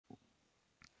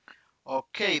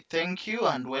Okay, thank you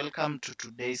and welcome to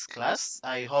today's class.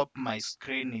 I hope my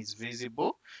screen is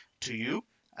visible to you.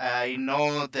 I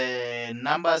know the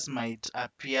numbers might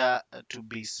appear to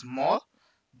be small,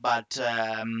 but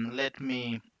let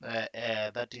me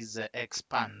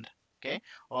expand, okay,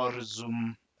 or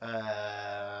zoom.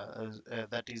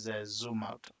 That is zoom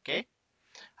out. Okay,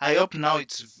 I hope now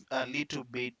it's a little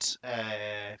bit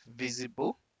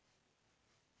visible.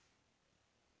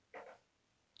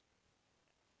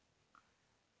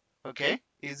 Okay,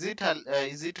 is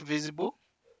it visible?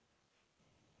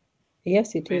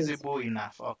 Yes, it is. Visible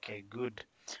enough. Okay, good.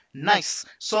 Nice.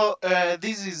 So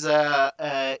this is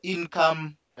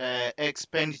income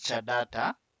expenditure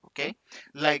data. Okay,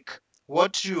 like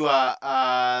what you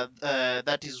are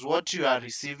that is what you are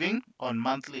receiving on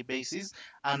monthly basis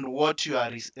and what you are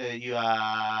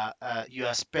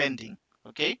spending.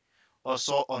 Okay,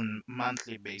 also on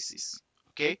monthly basis.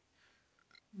 Okay,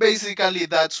 basically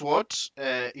that's what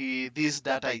this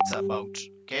data is about.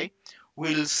 Okay,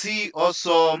 we'll see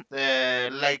also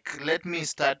let me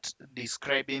start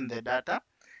describing the data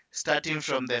starting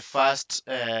from the first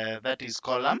that is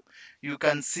column. You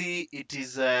can see it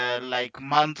is like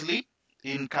monthly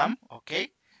income.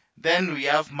 Okay, then we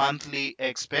have monthly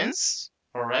expense.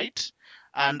 All right,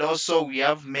 and also we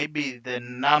have maybe the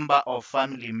number of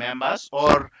family members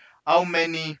or how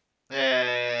many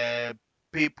uh,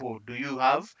 people do you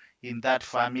have in that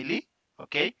family.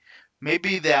 Okay,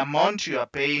 maybe the amount you are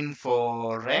paying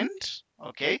for rent.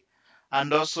 Okay,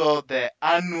 and also the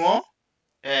annual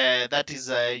that is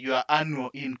your annual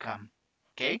income.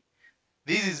 Okay,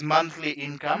 this is monthly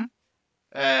income,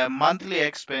 monthly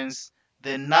expense,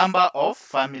 the number of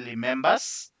family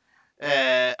members,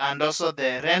 and also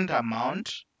the rent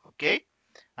amount. Okay,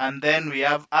 and then we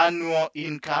have annual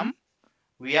income.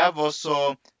 We have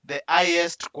also the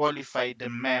highest qualified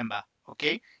member.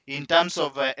 Okay, in terms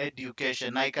of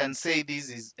education, I can say this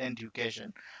is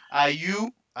education. Are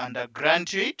you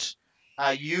undergraduate?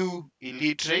 Are you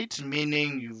illiterate,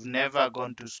 meaning you've never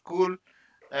gone to school?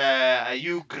 Are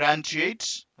you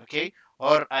graduate? Okay,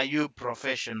 or are you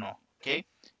professional? Okay,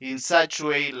 in such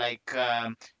way, like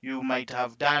you might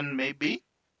have done maybe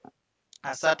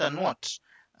a certain what,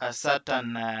 a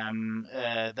certain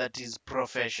that is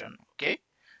profession. Okay,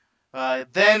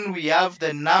 then we have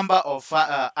the number of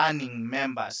earning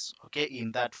members, okay,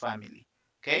 in that family.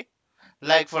 Okay,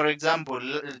 like for example,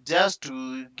 just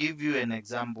to give you an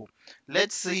example,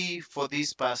 let's see for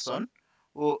this person,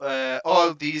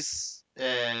 all these,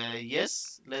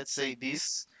 yes, let's say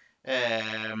this,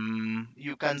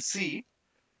 you can see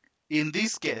in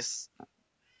this case,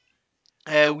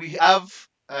 we have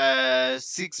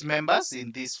 6 members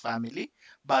in this family,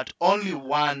 but only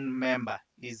one member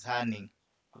is earning.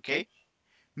 Okay,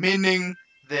 meaning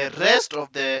the rest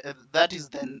of the that is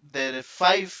the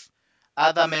 5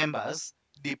 other members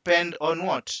depend on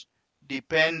what,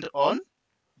 depend on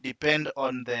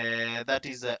the that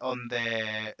is on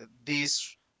the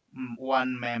this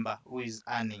one member who is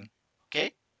earning.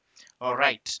 Okay, all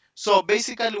right, so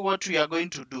basically what we are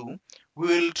going to do, we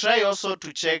will try also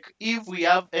to check if we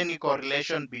have any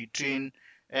correlation between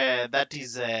that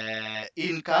is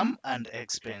income and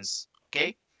expense.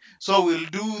 Okay, so we'll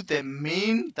do the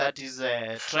mean, that is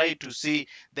try to see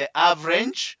the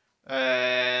average,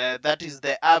 that is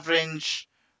the average,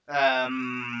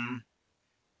 um,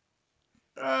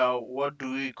 what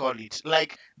do we call it,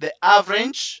 like the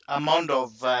average amount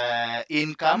of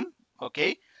income.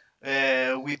 Okay,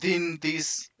 within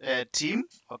this team.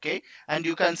 Okay, and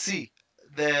you can see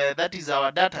that is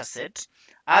our data set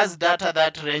as data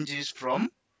that ranges from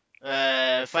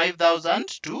 5,000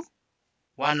 to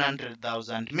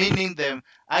 100,000, meaning the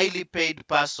highly paid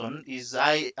person is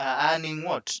earning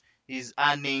what, is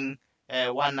earning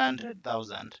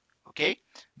 100,000. Okay,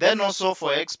 then also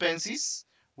for expenses,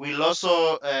 we'll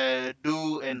also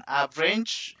do an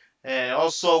average.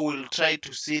 Also, we'll try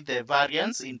to see the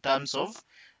variance in terms of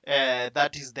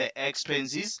that is the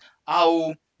expenses,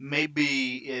 how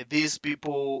maybe these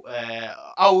people,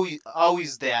 how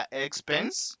is their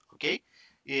expense. Okay,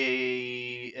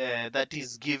 that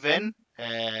is given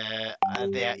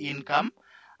their income,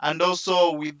 and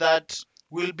also with that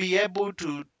we'll be able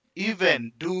to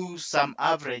even do some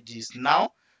averages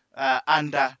now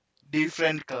under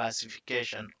different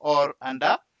classification or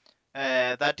under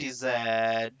that is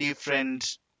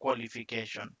different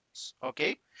qualifications.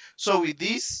 Okay, so with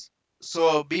this,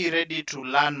 so be ready to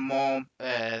learn more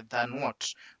than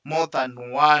what, more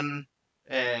than one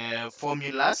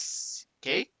formulas.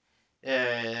 Okay,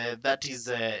 that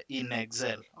is in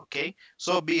Excel. Okay,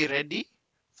 so be ready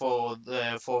for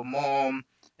more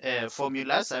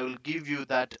formulas. I will give you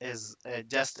that as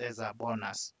just as a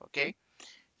bonus. Okay.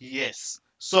 Yes.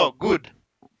 So good.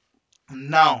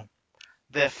 Now,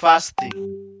 the first thing,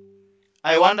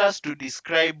 I want us to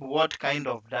describe what kind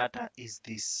of data is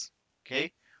this.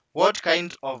 Okay. What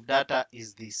kind of data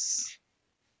is this?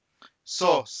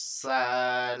 So,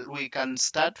 we can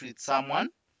start with someone.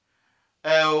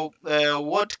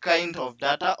 What kind of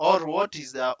data, or what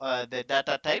is the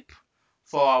data type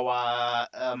for our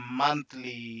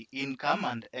monthly income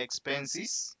and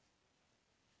expenses?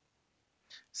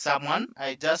 Someone,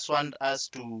 I just want us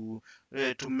to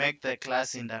make the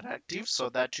class interactive so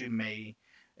that we may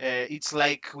it's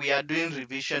like we are doing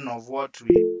revision of what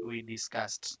we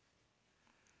discussed.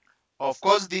 Of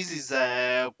course, this is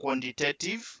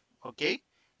quantitative. Okay.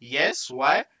 Yes.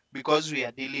 Why? Because we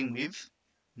are dealing with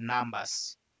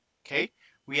numbers. Okay.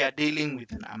 We are dealing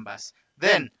with numbers.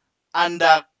 Then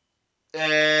under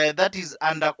that is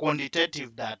under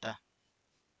quantitative data.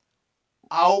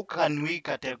 How can we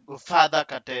further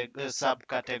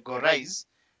subcategorize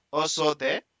also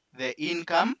the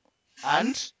income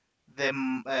and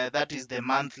that is the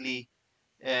monthly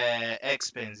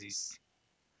expenses?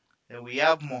 We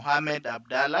have Mohammed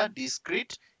Abdallah,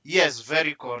 discrete. Yes,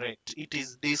 very correct. It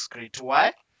is discrete.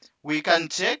 Why? We can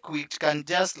check, we can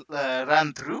just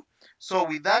run through. So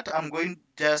with that, I'm going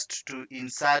just to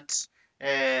insert,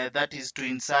 that is to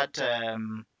insert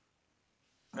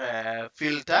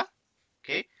filter.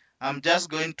 Okay. I'm just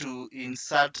going to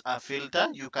insert a filter.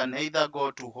 You can either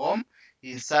go to home,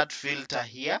 insert filter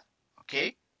here.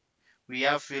 Okay. We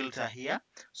have filter here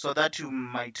so that you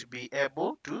might be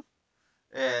able to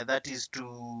that is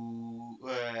to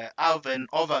have an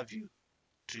overview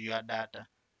to your data.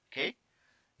 Okay.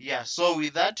 Yeah, so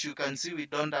with that you can see we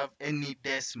don't have any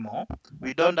decimal.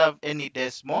 We don't have any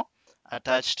decimal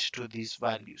attached to these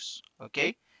values.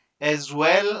 Okay. As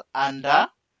well, under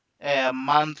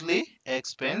monthly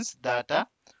expense data,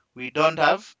 we don't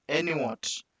have any what?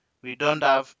 We don't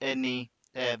have any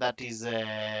that is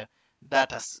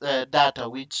data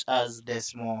which has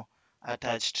decimal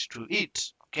attached to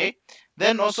it. Okay.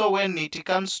 Then also when it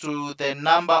comes to the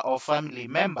number of family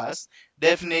members,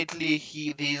 definitely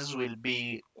these will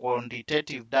be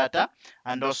quantitative data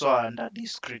and also under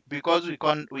discrete, because we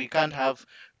can't have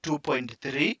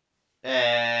 2.3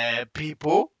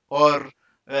 people or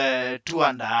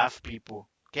 2.5 people.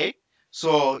 Okay.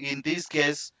 So in this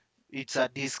case, it's a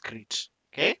discrete.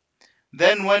 Okay.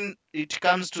 Then when it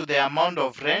comes to the amount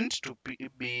of rent to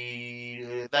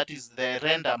be that is the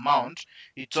rent amount,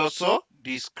 it's also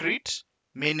discrete,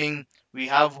 meaning we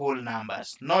have whole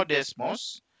numbers, no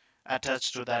decimals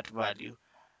attached to that value.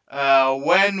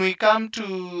 When we come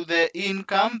to the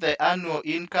income, the annual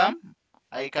income,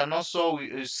 I can also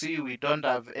see we don't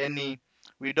have any,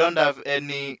 we don't have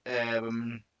any,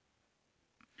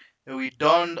 we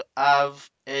don't have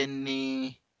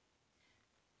any,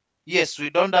 yes, we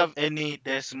don't have any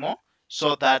decimal,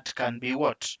 so that can be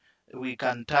what? We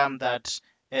can term that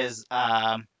as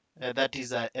that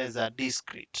is as a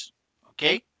discrete.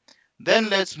 Okay? Then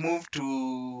let's move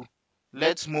to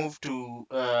the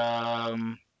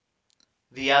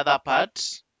other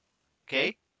part.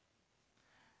 Okay?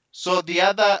 So the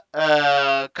other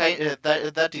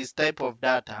that is type of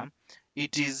data,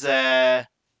 it is the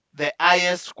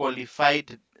highest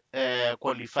qualified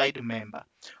member.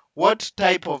 What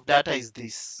type of data is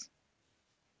this?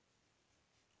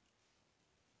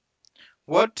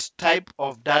 What type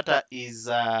of data is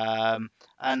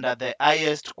under the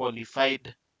highest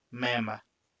qualified member?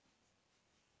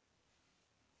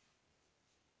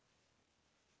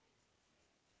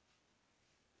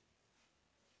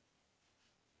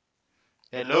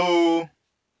 Hello?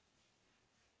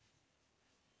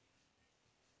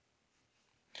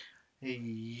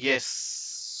 Yes.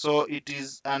 So it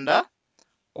is under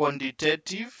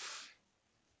quantitative,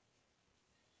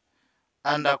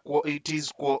 it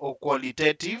is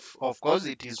qualitative. Of course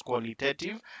it is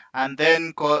qualitative, and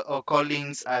then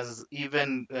Collins has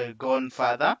even gone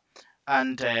further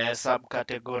and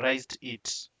subcategorized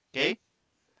it. Okay,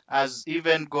 has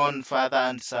even gone further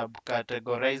and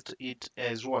subcategorized it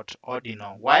as what?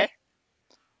 Ordinal. Why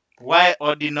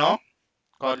ordinal,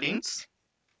 Collins?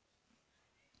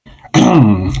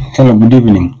 Hello, good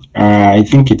evening. I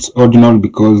think it's ordinal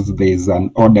because there is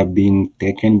an order being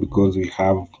taken because we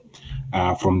have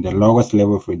from the lowest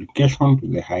level of education to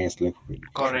the highest level of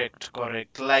education.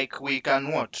 Correct. Like we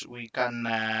can what? We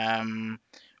can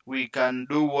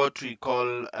do what we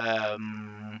call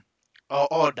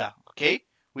order. Okay,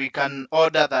 we can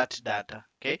order that data.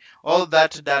 Okay, all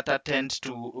that data tends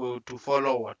to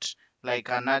follow what? Like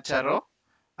a natural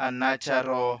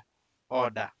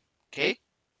order. Okay.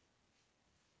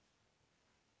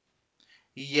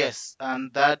 Yes,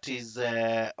 and that is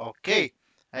okay.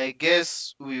 I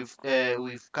guess we've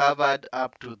covered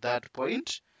up to that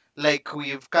point. Like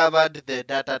we've covered the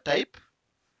data type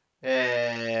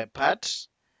part,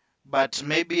 but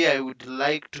maybe I would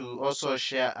like to also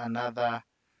share another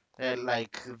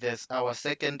like this our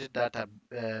second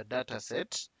data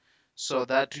set, so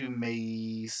that you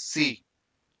may see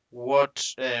what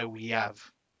we have.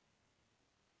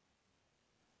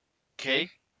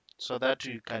 Okay, so that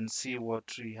you can see what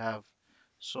we have.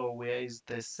 So where is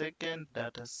the second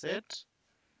data set?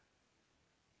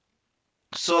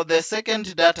 So the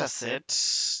second data set,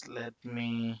 let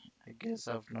me, I guess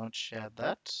I've not shared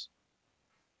that.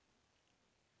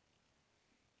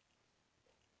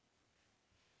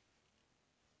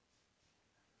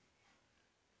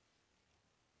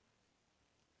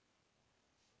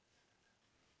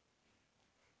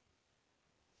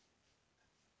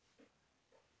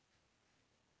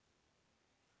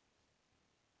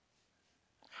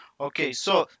 Okay,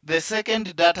 so the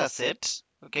second data set,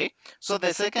 okay, so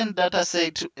the second data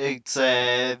set, it's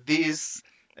this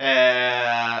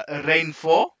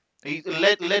rainfall.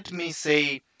 Let me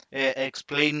say,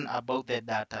 explain about the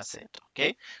data set,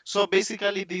 okay? So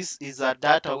basically, this is a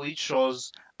data which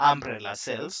shows umbrella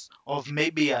cells of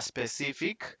maybe a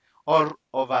specific or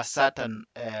of a certain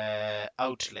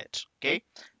outlet, okay?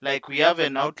 Like we have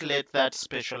an outlet that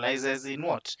specializes in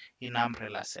what? In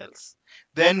umbrella cells.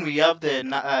 Then we have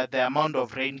the amount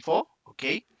of rainfall,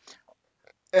 okay,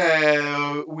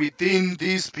 within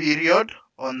this period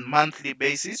on monthly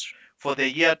basis for the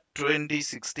year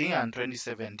 2016 and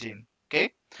 2017.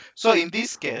 Okay, so in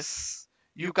this case,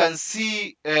 you can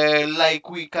see like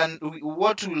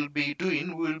what we'll be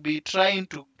doing, we'll be trying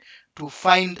to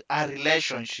find a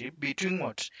relationship between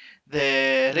what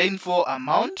the rainfall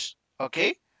amount,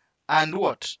 okay, and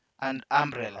what and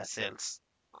umbrella cells,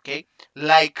 okay,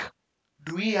 like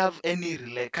do we have any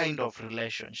kind of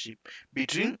relationship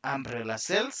between umbrella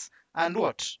cells and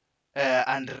what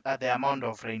and the amount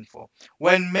of rainfall?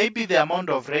 When maybe the amount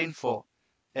of rainfall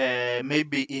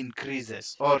maybe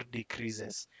increases or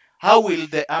decreases, how will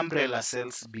the umbrella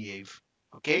cells behave?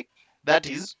 Okay, that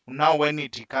is now when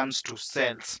it comes to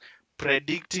cells,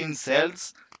 predicting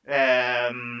cells,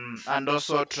 and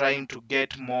also trying to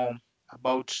get more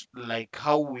about like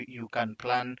how you can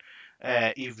plan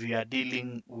if we are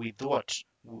dealing with what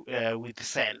with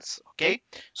cells. Okay,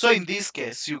 so in this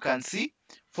case you can see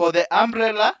for the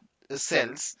umbrella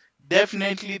cells,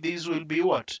 definitely this will be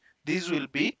what this will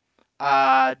be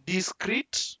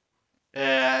discrete,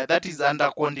 that is under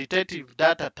quantitative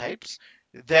data types,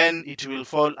 then it will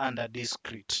fall under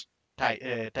discrete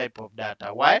type of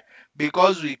data. Why?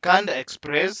 Because we can't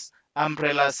express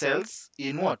umbrella cells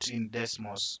in what? In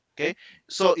decimals. Okay,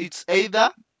 so it's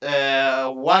either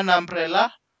one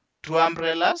umbrella, two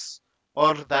umbrellas,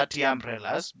 or 30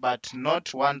 umbrellas, but not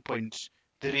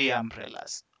 1.3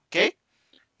 umbrellas. Okay,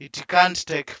 it can't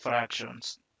take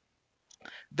fractions.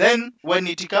 Then when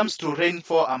it comes to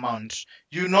rainfall amount,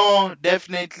 you know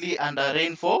definitely under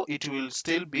rainfall it will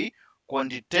still be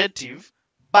quantitative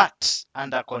but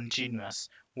under continuous.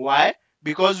 Why?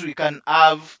 Because we can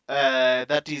have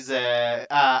that is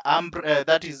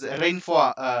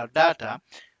rainfall data.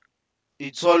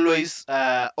 It's always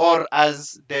or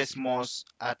as decimals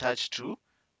attached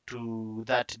to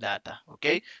that data.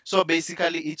 Okay, so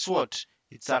basically it's what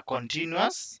it's a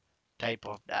continuous type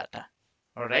of data.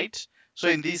 All right, so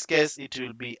in this case it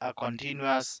will be a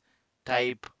continuous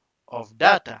type of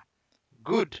data.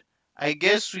 Good, I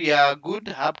guess we are good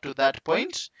up to that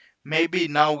point. Maybe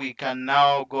now we can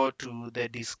now go to the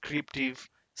descriptive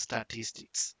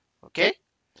statistics. Okay,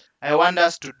 I want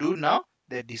us to do now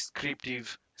the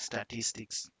descriptive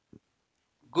statistics.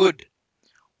 Good.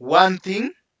 One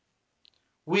thing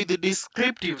with the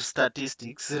descriptive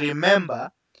statistics,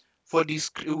 remember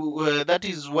that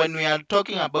is when we are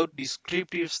talking about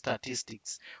descriptive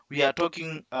statistics, we are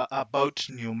talking about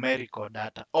numerical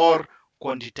data or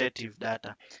quantitative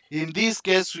data. In this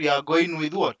case, we are going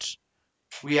with what?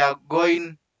 We are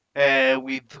going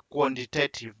with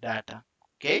quantitative data.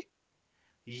 Okay?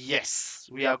 Yes,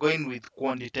 we are going with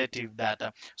quantitative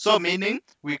data. So meaning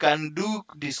we can do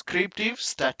descriptive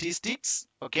statistics,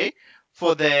 okay,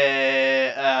 for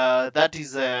the uh, that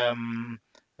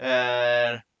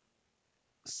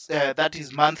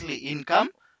is monthly income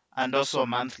and also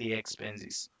monthly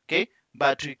expenses. Okay,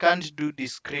 but we can't do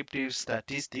descriptive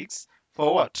statistics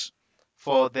for what?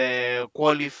 For the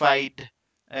qualified,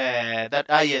 that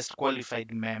highest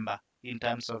qualified member in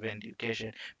terms of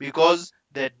education, because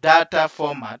the data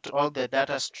format or the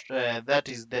that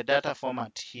is the data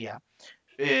format here,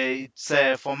 it's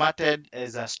formatted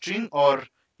as a string or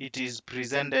it is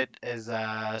presented as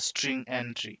a string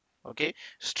entry. Okay,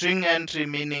 string entry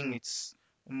meaning it's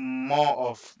more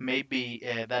of maybe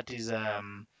that is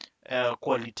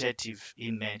qualitative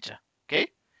in nature. Okay,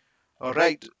 all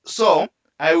right. So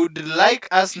I would like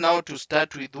us now to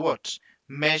start with what?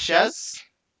 Measures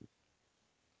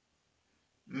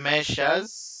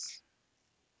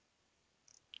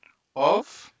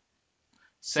of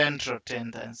central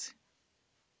tendency.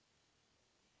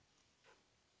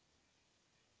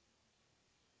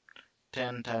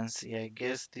 Tendency, I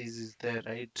guess this is the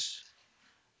right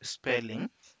spelling.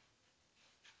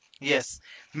 Yes,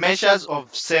 measures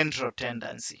of central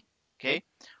tendency. Okay.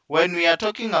 When we are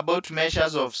talking about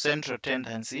measures of central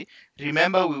tendency,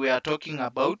 remember we were talking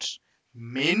about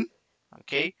mean.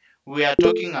 Okay. We are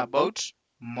talking about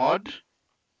mode.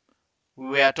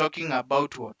 We are talking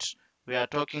about what? We are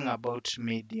talking about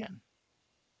median.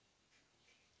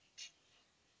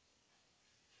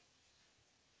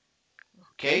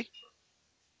 Okay.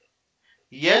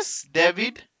 Yes,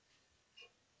 David,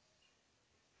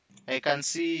 I can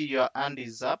see your hand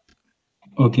is up.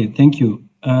 Okay, thank you.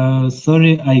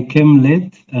 Sorry, I came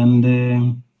late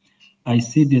and I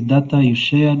see the data you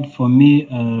shared for me.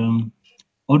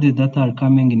 All the data are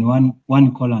coming in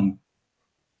one column.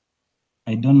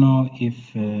 I don't know if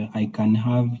I can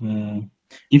have,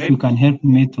 if you Maybe can help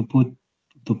me to put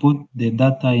the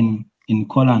data in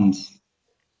columns.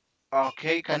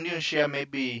 okay, can you share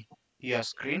maybe your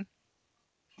screen?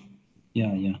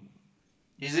 Yeah, yeah,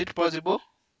 Is it possible?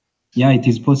 yeah. It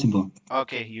is possible.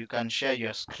 Okay, you can share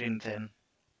your screen then.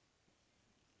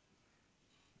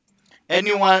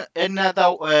 Anyone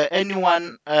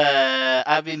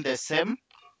having the same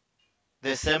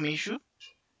issue?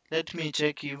 Let me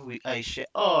check if I share.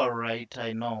 All right,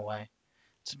 I know why.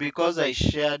 It's because I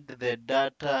shared the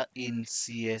data in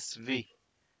CSV.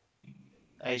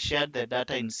 I shared the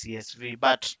data in CSV,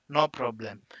 but no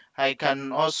problem. You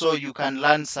can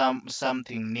learn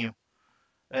something new.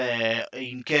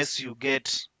 In case you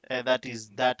get that is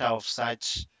data of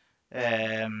such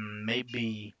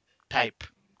maybe type,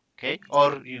 okay,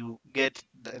 or you get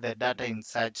the data in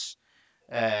such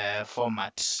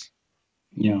format.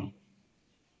 Yeah,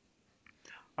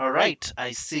 All right,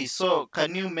 I see. So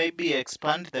can you maybe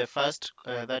expand the first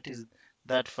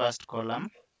that first column?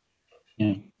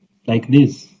 yeah. Like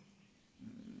this,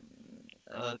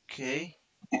 Okay.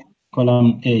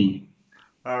 column A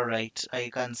All right, I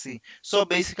can see. So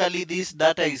basically this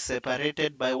data is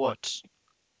separated by what?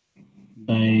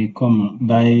 by comma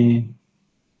by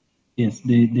yes,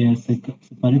 they are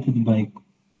separated by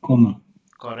comma.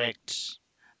 Correct.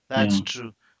 That's Yeah,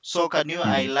 true. So can you yeah.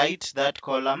 highlight that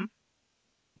column?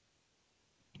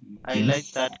 Highlight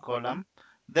Yes, that column.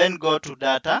 Then go to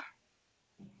data.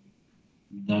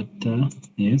 data.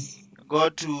 Yes. Go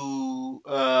to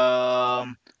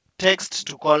text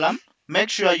to column. Make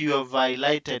sure you have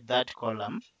highlighted that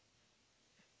column.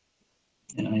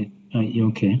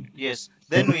 Okay. Yes.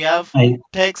 Then So we have I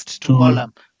text to to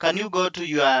column. Can you go to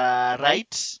your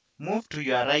right? Move to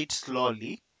your right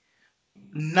slowly.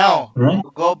 Now right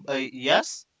go.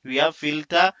 Yes. We have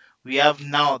filter. We have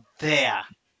now there.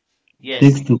 Yes.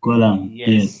 text to column. Yes.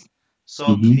 Yes. So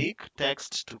Mm-hmm. click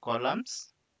text to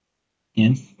columns.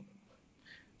 Yes.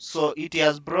 So it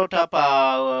has brought up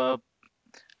a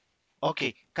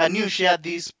okay. Can you share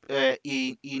this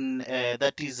in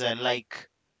that is like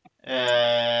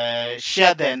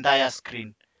share the entire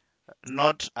screen,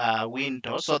 not a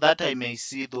window, so that I may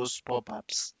see those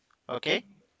pop-ups. Okay?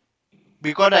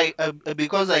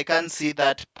 Because I can't see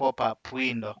that pop-up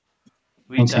window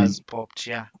which Okay. has popped.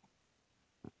 Yeah.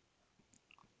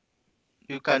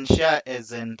 You can share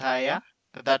as entire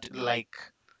that like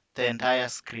the entire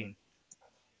screen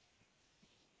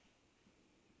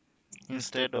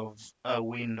instead of a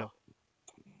window.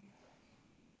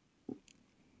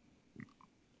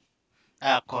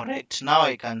 Ah, correct. Now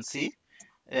I can see.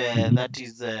 Mm-hmm. That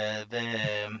is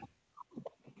the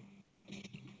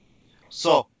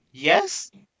so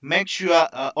yes. Make sure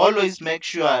always make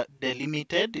sure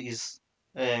delimited is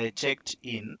checked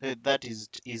in. That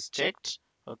is checked.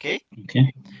 Okay.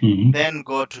 Okay. Mm-hmm. Then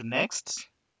go to next.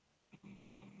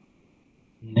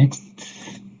 Next.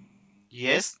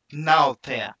 Yes. Now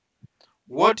there.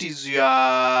 What is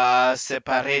your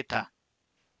separator?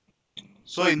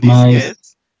 So in this My.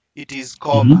 case, it is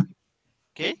comma. Mm-hmm.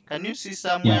 Okay. Can you see Yeah.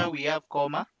 somewhere we have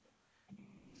comma?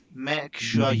 Make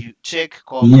sure you check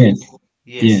comma. Yes.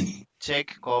 Yes. Yes.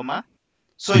 Check comma.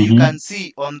 So you Mm-hmm. can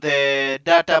see on the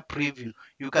data preview,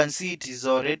 you can see it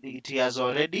has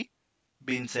already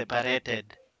been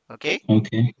separated. Okay?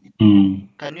 Okay. Mm.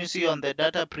 Can you see on the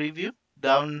data preview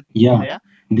down Yeah. there?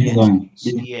 This Yes. one.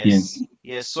 This. Yes. Yes.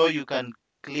 Yes. So you can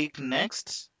click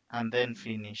next and then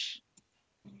finish.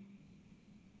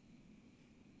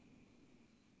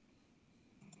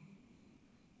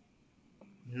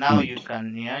 Now Good. you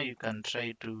can, yeah, you can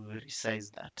try to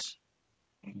resize that.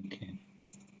 Okay.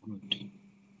 Good.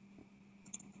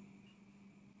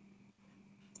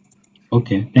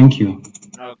 Okay. Thank you.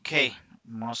 Okay,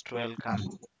 most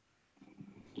welcome.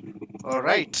 All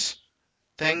right,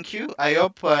 thank you. I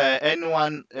hope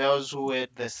anyone else who had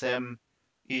the same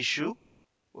issue,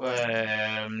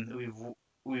 we've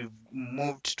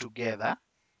moved together,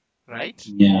 right?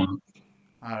 Yeah.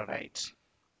 All right,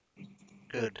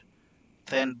 good.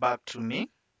 Then back to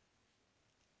me.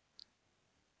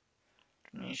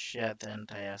 Let me share the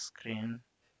entire screen.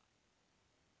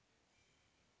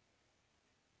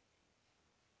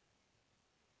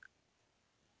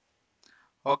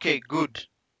 Okay, good.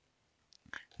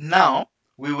 Now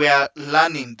we were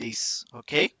learning this,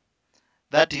 okay?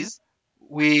 That is,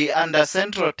 we under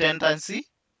central tendency,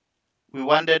 we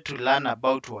wanted to learn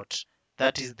about what?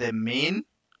 That is the mean,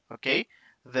 okay?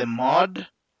 The mode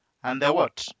and the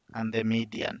what? And the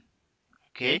median,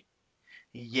 okay?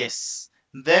 Yes.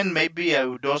 Then maybe I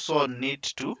would also need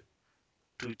to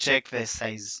check the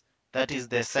size. That is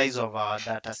the size of our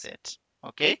data set,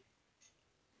 okay?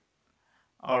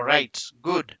 All right,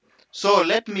 good. So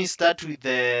let me start with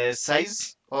the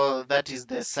size, or that is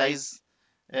the size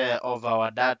of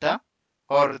our data,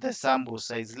 or the sample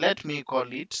size. Let me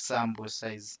call it sample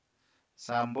size.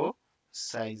 Sample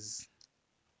size.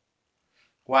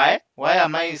 Why? Why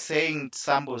am I saying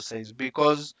sample size?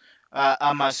 Because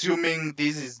I'm assuming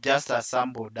this is just a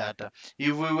sample data.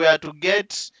 If we were to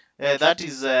get that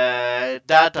is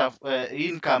data,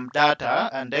 income data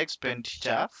and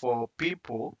expenditure for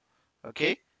people,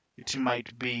 okay, it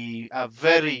might be a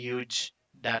very huge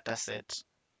data set.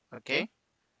 Okay.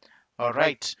 All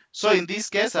right. So in this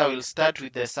case, I will start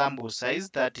with the sample size,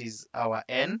 that is our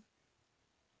n.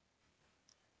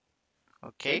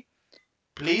 Okay.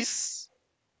 Please,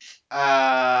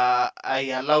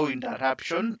 I allow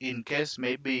interruption in case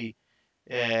maybe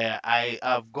I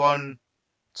have gone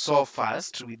so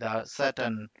fast with a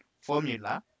certain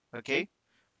formula. Okay.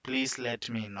 Please let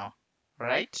me know.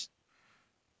 Right?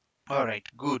 All right.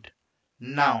 Good.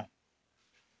 Now,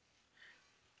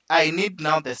 I need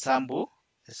now the sample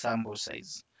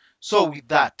size. So with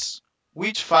that,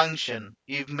 which function,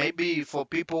 if maybe for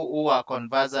people who are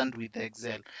conversant with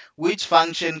Excel, which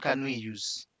function can we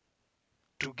use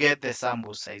to get the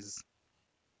sample size?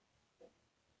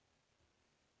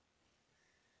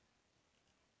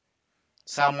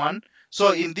 Someone?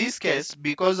 So in this case,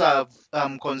 because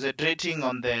I'm concentrating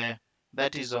on the,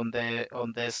 that is on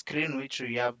the screen which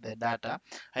we have the data,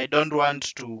 I don't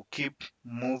want to keep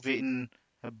moving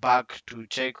back to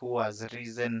check who has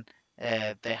risen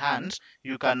the hand.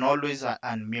 You can always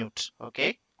unmute,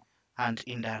 okay, and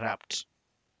interrupt.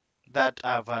 That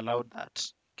I've allowed that.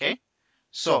 Okay.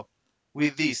 So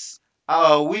with this,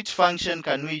 which function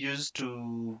can we use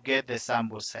to get the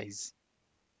sample size?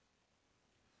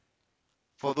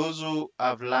 For those who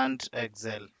have learned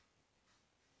Excel,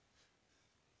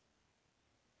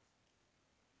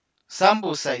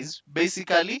 sample size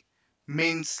basically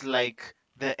means like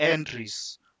the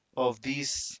entries of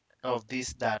this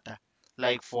data.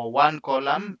 Like for one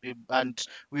column, and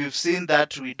we've seen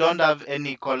that we don't have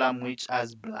any column which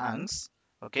has blanks.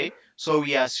 Okay, so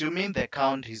we are assuming the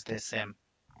count is the same.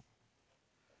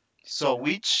 So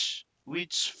which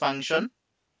function?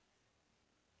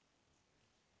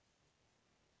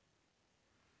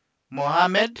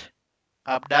 Mohammed,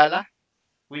 Abdallah,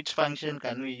 which function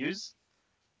can we use?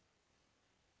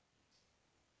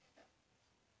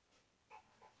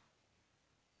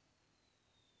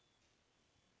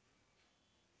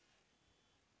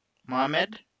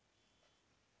 Mohammed?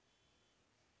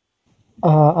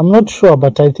 I'm not sure,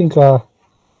 but I think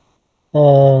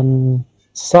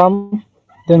some,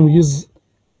 then we use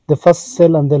the first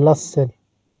cell and the last cell.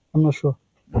 I'm not sure.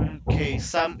 Okay,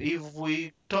 some, if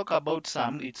we talk about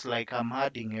some, it's like I'm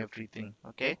adding everything,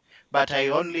 okay? But I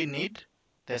only need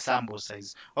the sample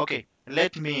size. Okay,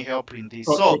 let me help in this.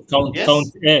 Okay, So, count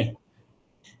yes, A.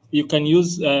 You can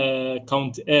use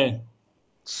count A.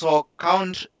 so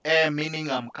count A meaning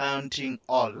I'm counting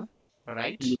all,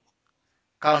 right?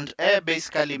 Count A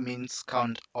basically means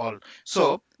count all.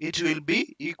 So it will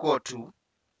be equal to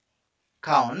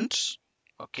count,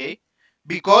 okay?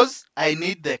 Because I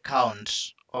need the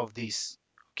count of this,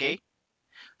 okay?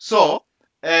 So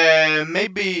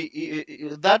maybe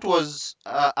that was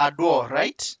a door,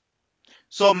 right?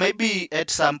 So maybe at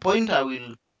some point I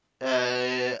will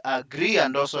agree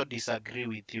and also disagree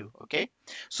with you. Okay.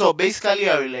 So basically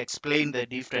I will explain the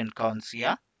different counts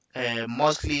here.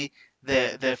 Mostly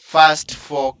the first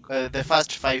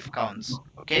five counts.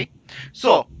 Okay,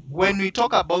 so when we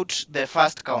talk about the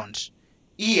first count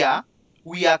here,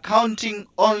 we are counting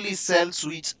only cells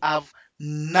which have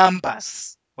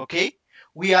numbers. Okay,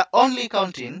 we are only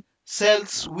counting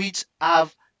cells which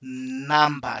have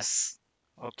numbers.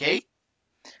 Okay,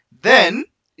 then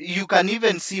you can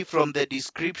even see from the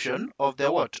description of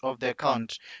the what of the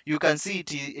count, you can see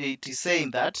it is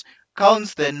saying that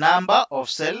counts the number of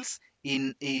cells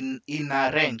in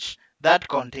a range that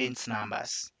contains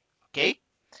numbers. Okay,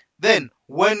 then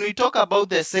when we talk about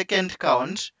the second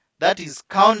count, that is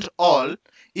count all,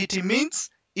 it means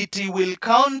it will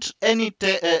count any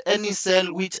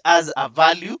cell which has a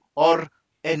value or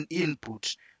an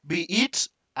input, be it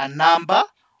a number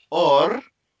or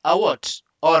a what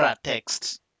or a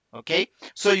text. Okay,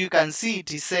 so you can see it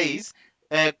says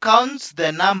counts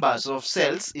the numbers of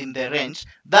cells in the range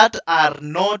that are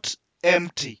not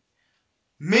empty,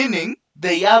 meaning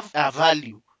they have a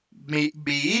value, be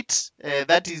it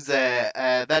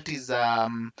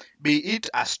be it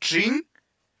a string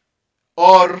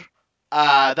or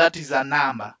that is a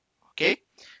number. Okay,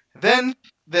 then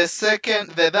the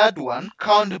third one,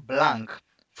 count blank,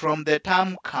 from the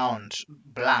term count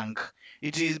blank,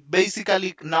 it is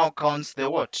basically now counts the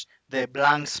what the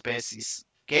blank spaces.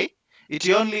 Okay, it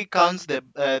only counts the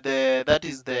that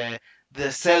is the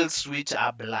cells which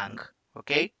are blank.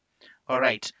 Okay, all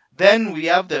right. Then we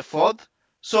have the fourth.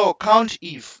 So count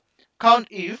if. Count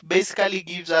if basically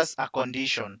gives us a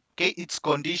condition. Okay, it's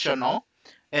conditional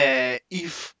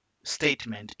if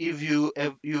statement. If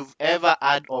you've ever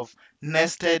heard of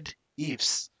nested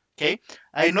ifs. Okay,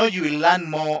 I know you will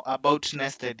learn more about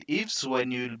nested ifs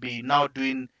when you'll be now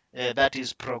doing that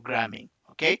is programming.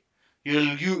 Okay,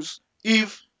 you'll use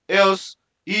if else.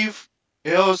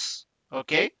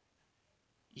 Okay,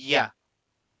 yeah.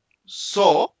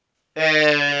 So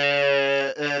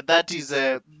that is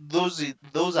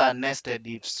those are nested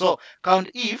ifs. So count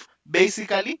if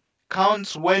basically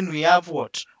counts when we have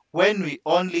what? When we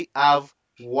only have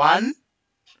one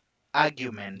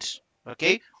argument,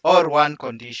 okay, or one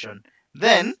condition.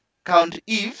 Then count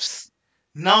ifs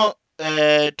now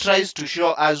tries to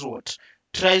show us what?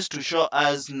 Tries to show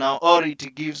us now, or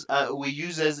it gives we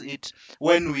uses it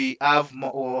when we have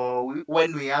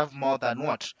when we have more than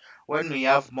what? When we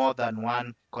have more than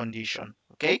one condition.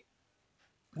 Okay,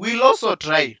 we'll also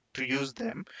try to use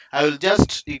them. I will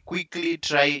just quickly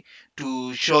try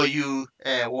to show you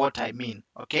what I mean.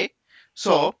 Okay,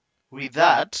 so with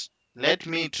that, let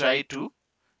me try to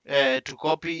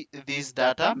copy this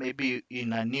data maybe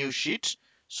in a new sheet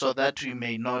so that we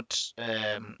may not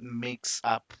mix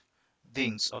up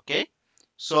things. Okay,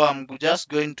 so I'm just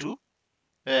going to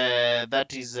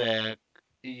that is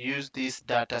use this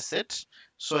data set.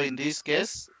 So in this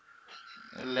case,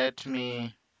 let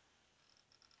me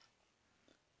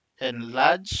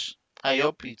enlarge. I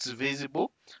hope it's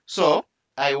visible. So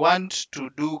I want to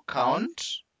do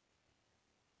count.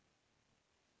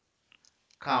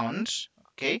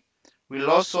 Okay,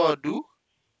 we'll also do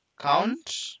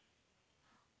count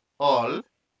all.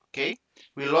 Okay,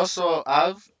 we'll also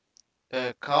have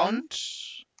count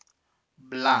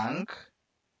blank.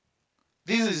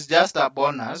 This is just a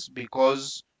bonus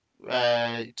because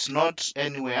it's not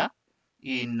anywhere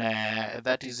in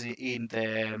that is in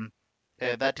the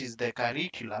that is the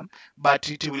curriculum, but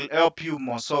it will help you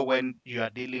more so when you are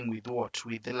dealing with what?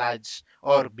 With large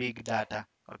or big data.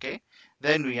 Okay,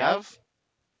 then we have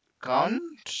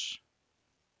count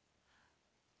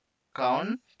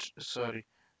count sorry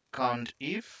count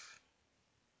if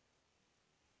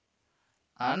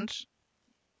and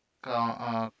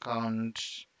count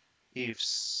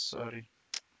ifs. Sorry,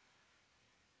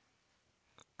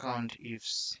 count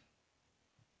ifs.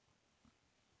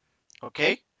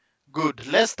 Okay, good.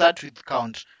 Let's start with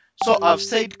count. So I've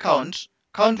said count.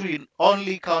 Count will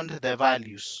only count the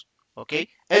values. Okay,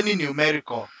 any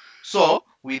numerical. So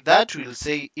with that, we'll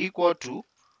say equal to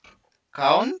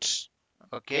count.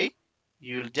 Okay,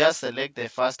 you'll just select the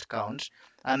first count,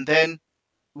 and then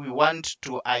we want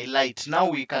to highlight. Now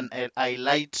we can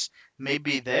highlight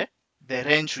maybe the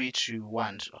range which you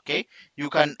want. Okay,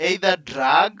 you can either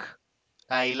drag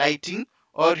highlighting,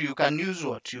 or you can use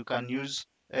what? You can use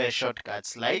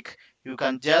shortcuts, like you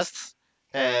can just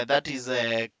that is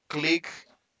click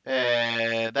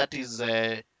that is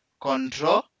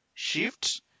control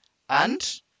shift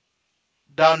and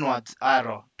downwards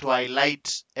arrow to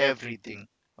highlight everything.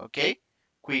 Okay,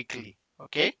 quickly.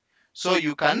 Okay, so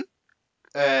you can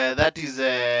that is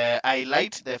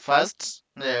highlight the first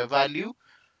value,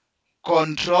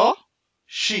 control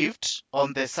shift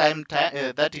on the same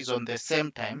time, that is on the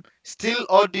same time, still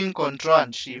holding control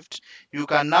and shift. You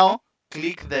can now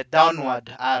click the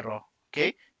downward arrow.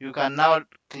 Okay, you can now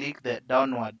click the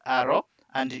downward arrow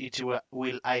and it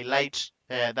will highlight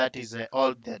that is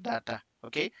all the data.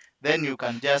 Okay, then you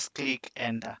can just click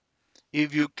enter.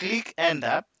 If you click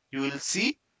enter, you will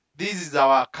see this is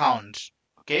our count.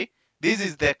 Okay, this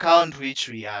is the count which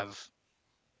we have.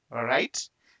 All right,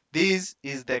 this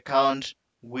is the count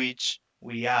which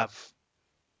we have.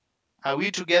 Are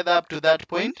we together up to that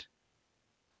point?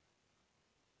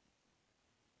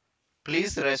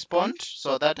 Please respond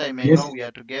so that I may know Yes, we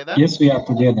are together. yes, we are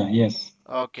together. Yes.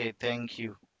 Okay, thank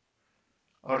you.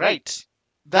 All right,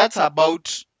 that's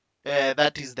about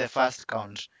that is the first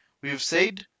count. We've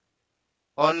said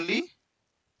only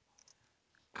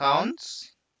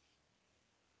counts,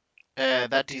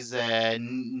 that is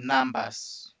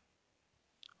numbers.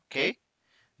 Okay,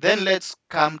 then let's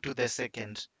come to the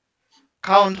second.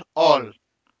 Count all.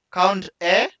 Count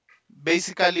A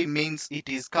basically means it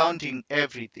is counting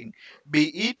everything. Be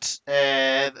it,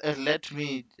 let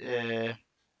me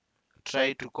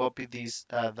try to copy these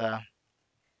other,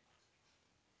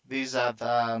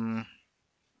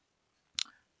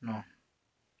 no,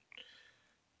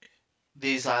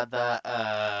 these other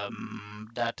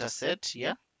data set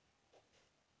here.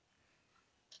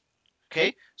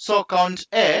 Okay, so count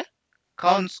A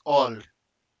counts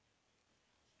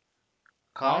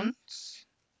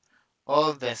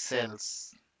all the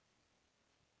cells,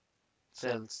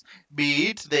 be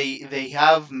it they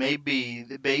have, maybe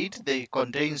be it they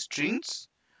contain strings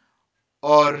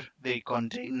or they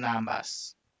contain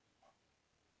numbers.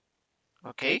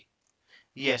 Okay,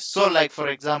 yes, so like for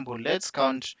example, let's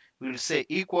count, we'll say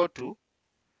equal to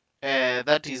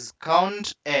that is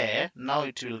count A. Now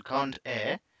it will count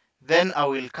A, then I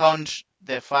will count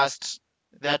the first,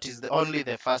 that is only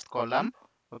the first column.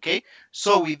 Okay,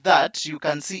 so with that you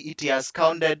can see it has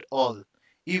counted all,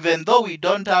 even though we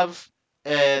don't have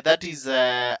that is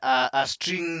a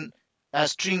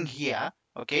string here.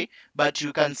 Okay, but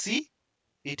you can see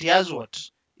it has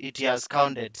what, it has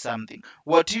counted something.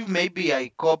 What if maybe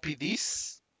I copy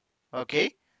this,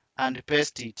 okay, and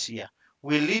paste it here?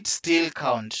 Will it still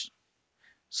count?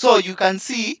 So you can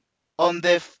see on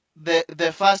the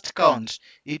first count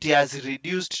it has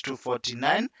reduced to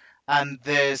 49, and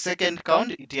the second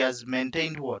count it has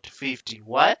maintained what, 50.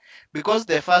 Why? Because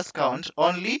the first count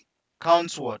only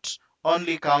counts what,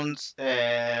 only counts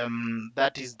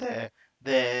that is the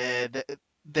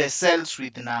cells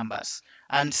with numbers.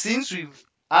 And since we've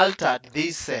altered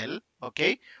this cell,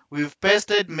 okay, we've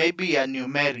pasted maybe a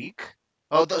numeric,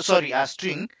 oh sorry, a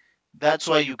string. That's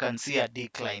why you can see a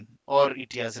decline, or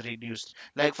it has reduced.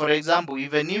 Like for example,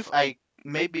 even if I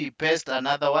maybe paste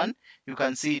another one, you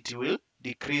can see it will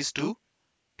decrease to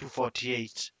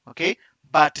 48. Okay,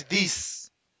 but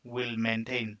this will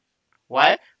maintain.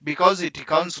 Why? Because it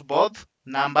counts both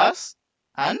numbers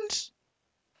and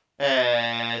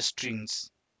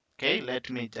strings. Okay, let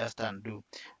me just undo.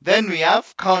 Then we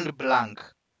have count blank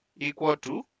equal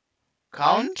to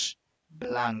count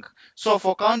blank. So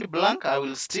for count blank, I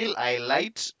will still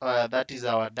highlight that is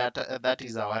our data, that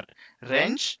is our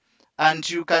range, and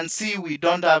you can see we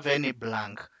don't have any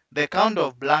blank. The count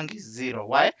of blank is 0.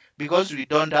 Why? Because we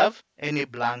don't have any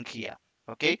blank here.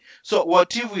 Okay, so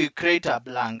what if we create a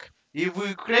blank? If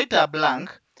we create a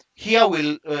blank, here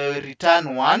will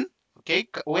return 1. Okay,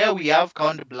 where we have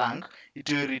count blank,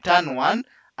 it will return 1,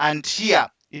 and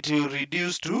here it will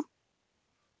reduce to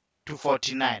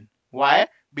 49. Why?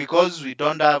 Because we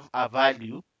don't have a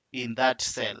value in that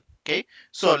cell. Okay,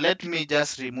 so let me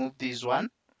just remove this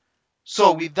one.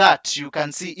 So with that, you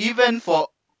can see even for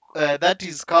that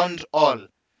is count all.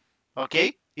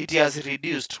 Okay, it has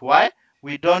reduced. Why?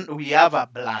 We have a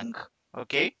blank.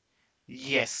 Okay,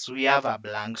 yes, we have a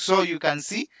blank. So you can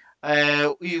see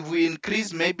if we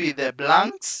increase maybe the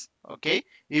blanks, okay,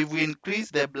 if we increase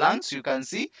the blanks, you can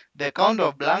see the count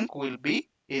of blank will be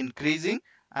increasing,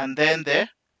 and then the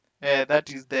that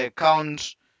is the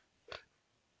count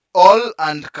all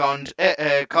and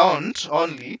count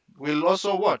only will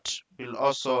also what, will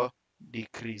also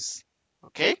decrease.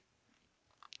 Okay,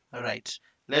 all right,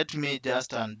 let me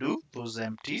just undo those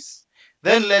empties.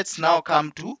 Then let's now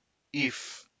come to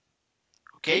if.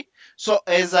 Okay, so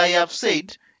as I have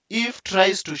said, if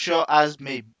tries to show us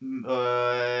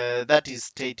that is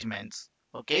statements.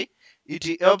 Okay,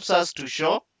 it helps us to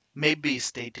show maybe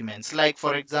statements. Like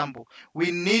for example,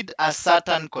 we need a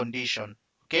certain condition.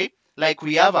 Okay, like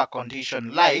we have a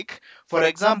condition, like for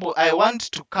example, I want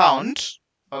to count,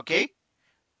 okay,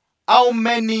 how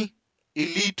many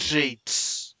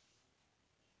illiterates,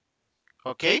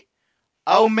 okay,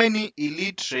 how many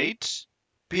illiterate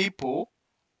people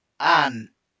earn,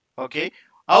 okay,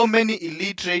 how many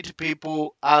illiterate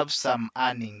people have some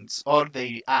earnings or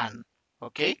they earn.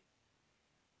 Okay,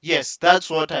 yes, that's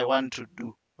what I want to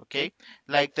do. Okay,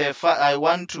 like I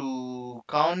want to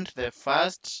count the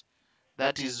first,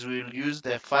 that is, we'll use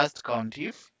the first count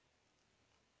if.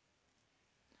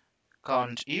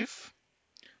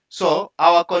 So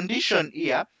our condition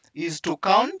here is to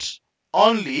count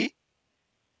only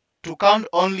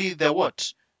the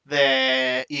what?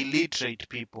 The illiterate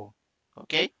people.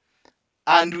 Okay?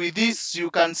 And with this,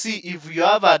 you can see if you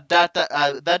have a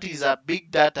data that is a big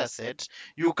data set,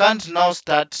 you can't now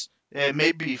start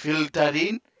maybe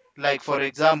filtering, like for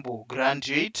example,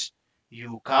 graduate,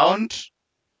 you count.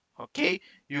 Okay?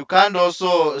 You can't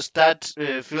also start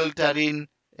filtering,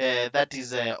 that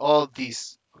is all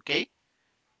this. Okay?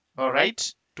 All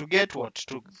right, to get what?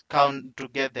 To count, to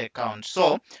get the count.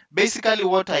 So basically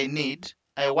what I need,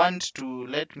 I want to,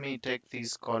 let me take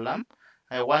this column,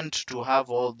 I want to have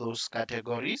all those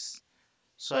categories.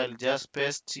 So I'll just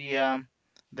paste here,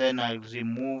 then I'll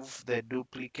remove the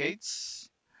duplicates,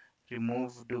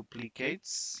 remove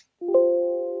duplicates.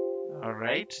 All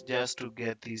right, just to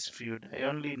get this field, I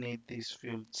only need these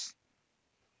fields.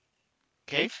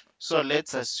 Okay, so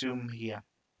let's assume here.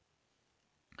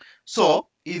 So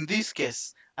in this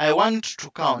case, I want to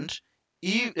count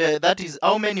if that is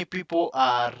how many people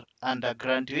are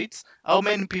undergraduates, how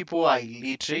many people are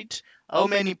illiterate, how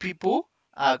many people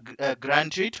are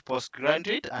graduate,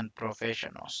 postgraduate, and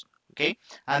professionals. Okay,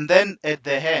 and then at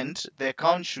the end, the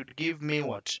count should give me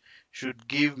what? Should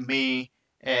give me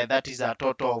that is a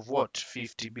total of what?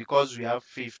 50, because we have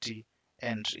 50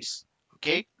 entries.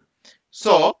 Okay,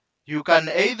 so you can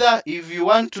either, if you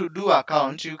want to do a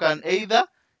count, you can either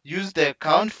use the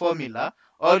count formula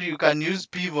or you can use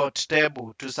pivot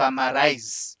table to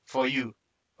summarize for you.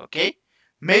 Okay?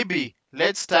 Maybe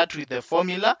let's start with the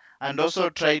formula and also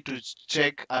try to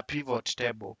check a pivot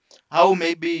table. How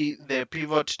maybe the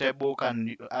pivot table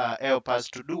can help us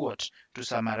to do what? To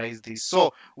summarize this.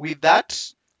 So with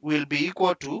that will be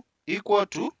equal to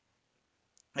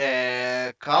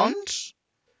count,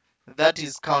 that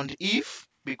is count if,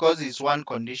 because it's one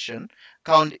condition,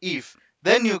 count if.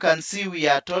 Then you can see we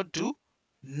are told to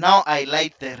now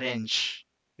highlight the range.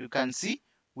 You can see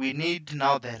we need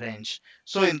now the range.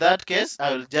 So in that case,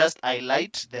 I will just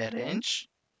highlight the range.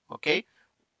 Okay,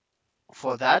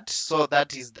 for that. So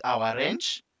that is our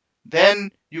range.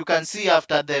 Then you can see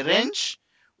after the range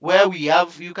where we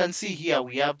have, you can see here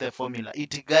we have the formula.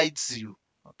 It guides you.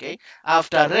 Okay.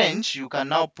 After range, you can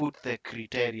now put the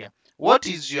criteria. What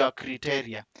is your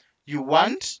criteria? You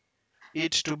want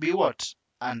it to be what?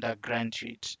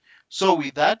 Undergraduate. So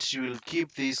with that, you will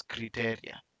keep this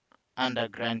criteria,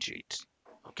 undergraduate.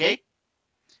 Okay.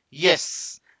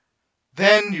 Yes.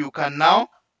 Then you can now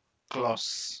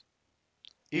close.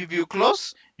 If you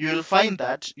close, you will find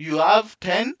that you have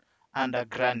 10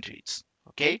 undergraduates.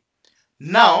 Okay.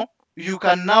 Now you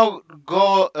can now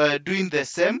go doing the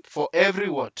same for every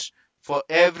what? For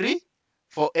every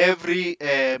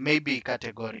maybe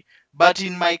category. But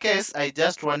in my case, I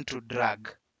just want to drag.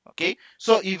 Okay.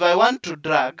 So if I want to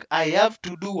drag, I have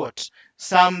to do what?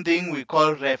 Something we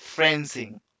call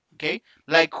referencing. Okay.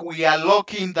 Like we are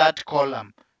locking that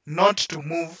column, not to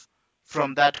move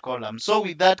from that column. So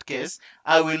with that case,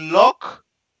 I will lock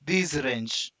this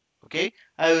range. Okay.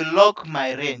 I will lock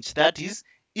my range. That is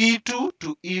E2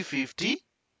 to E50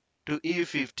 to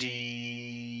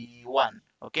E51.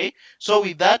 Okay, so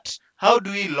with that, how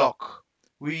do we lock?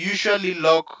 We usually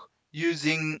lock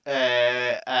using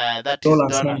that is dollar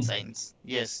 $sign. signs.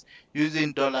 Yes,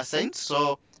 using dollar signs.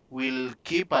 So we'll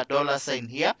keep a dollar sign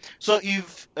here. So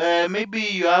if maybe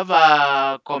you have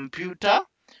a computer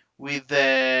with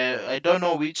I don't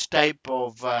know which type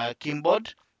of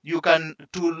keyboard, you can,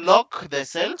 to lock the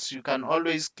cells, you can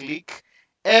always click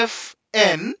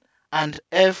Fn and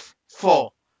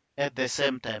F4 at the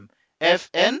same time.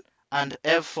 Fn and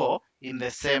F4 in the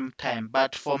same time.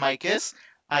 But for my case,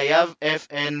 I have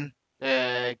Fn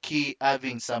key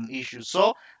having some issues.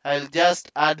 So I'll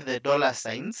just add the dollar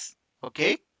signs,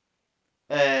 okay,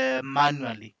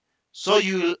 manually. So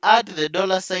you will add the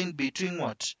dollar sign between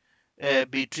what?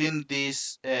 Between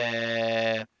these,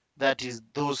 that is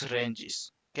those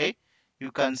ranges. Okay,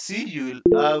 you can see you will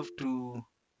have to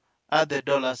add the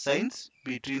dollar signs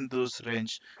between those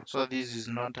range. So this is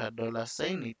not a dollar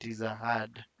sign, it is a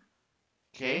hard.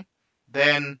 Okay,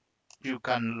 then you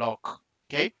can lock.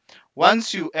 Okay,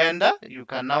 once you enter, you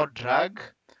can now drag,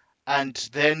 and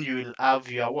then you will have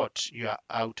your what? Your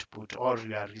output or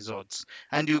your results.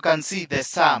 And you can see the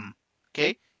sum.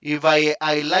 Okay, if I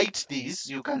highlight this,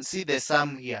 you can see the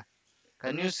sum here.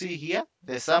 Can you see here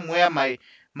the sum where my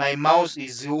mouse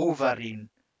is hovering?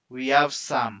 we have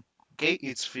some. Okay,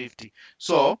 it's 50.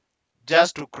 So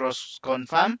just to cross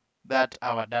confirm that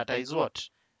our data is what?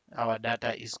 Our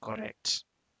data is correct.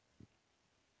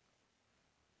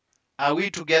 Are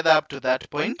we together up to that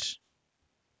point?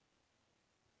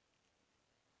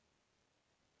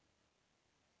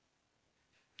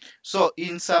 So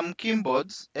in some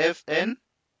keyboards, FN,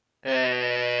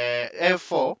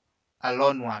 F4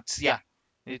 alone works. Yeah,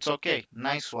 it's okay.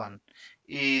 Nice one.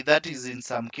 That is in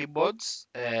some keyboards.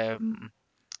 That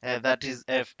is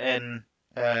FN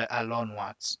alone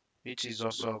works, which is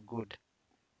also good.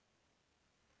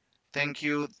 Thank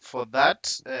you for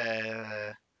that,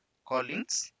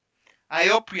 Collins. I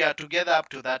hope we are together up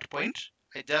to that point.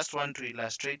 I just want to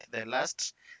illustrate the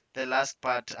last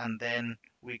part, and then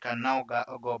we can now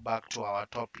go back to our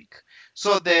topic.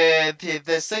 So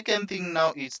the second thing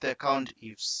now is the count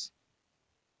ifs.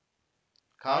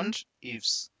 Count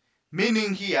ifs,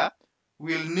 meaning here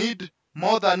we'll need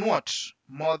more than what?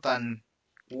 More than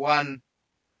one.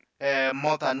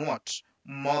 More than what?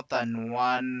 More than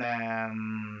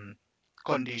one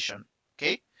condition.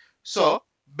 Okay. So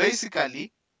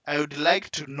basically, I would like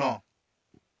to know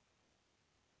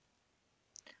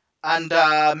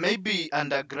under maybe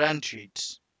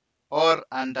undergraduate or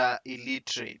under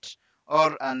illiterate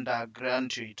or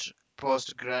undergraduate,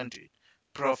 postgraduate,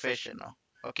 professional.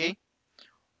 Okay,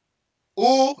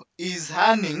 who is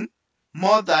earning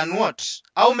more than what?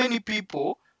 How many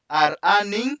people are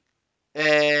earning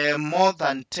more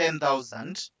than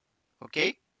 10,000?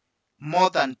 Okay, more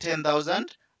than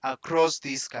 10,000 across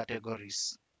these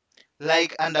categories.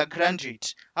 Like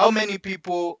undergraduate, how many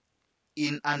people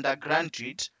in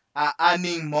undergraduate are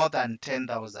earning more than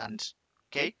 10,000,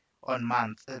 okay, on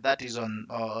month, that is on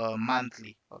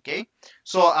monthly. Okay,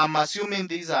 so I'm assuming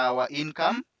these are our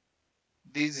income,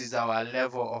 this is our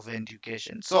level of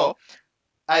education. So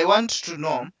I want to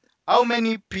know how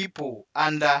many people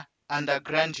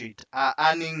undergraduate are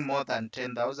earning more than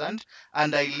 10,000,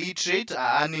 and illiterate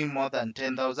are earning more than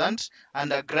 10,000,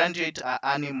 undergraduate are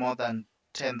earning more than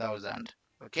 10,000.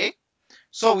 Okay,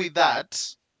 so with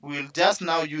that, we'll just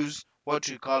now use what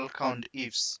we call count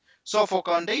ifs. So for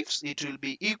count ifs, it will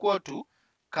be equal to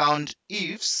count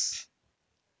ifs,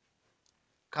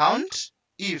 count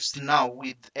ifs now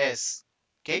with s.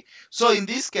 Okay, so in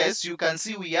this case, you can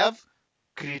see we have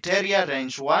criteria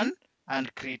range 1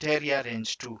 and criteria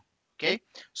range 2. Okay,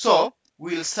 so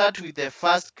we'll start with the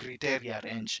first criteria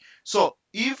range. So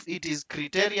if it is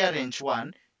criteria range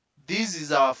 1, this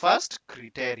is our first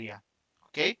criteria.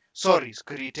 Okay, sorry,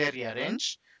 criteria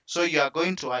range. So you are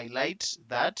going to highlight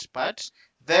that part,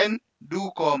 then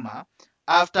do comma.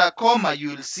 After comma, you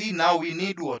will see now we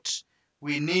need what?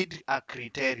 We need a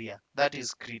criteria. That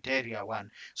is criteria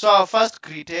 1. So our first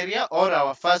criteria or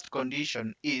our first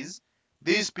condition is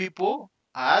these people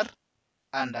are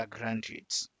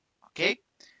undergraduates. Okay,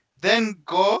 then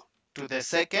go to the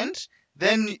second,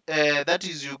 then that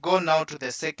is you go now to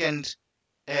the second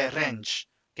range.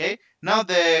 Okay, now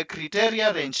the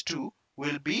criteria range 2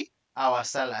 will be our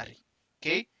salary.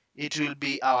 Okay, it will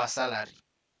be our salary.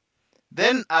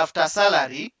 Then after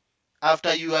salary,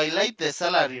 after you highlight the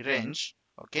salary range,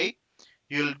 okay,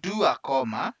 you'll do a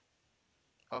comma.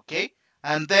 Okay,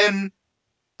 and then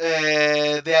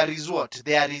there is what?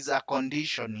 There is a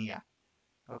condition here.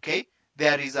 Okay,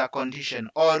 there is a condition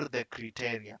or the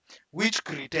criteria. Which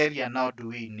criteria now do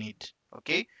we need?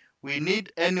 Okay, we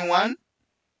need anyone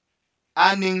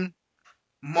earning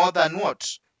more than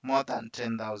what? More than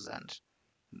 10,000.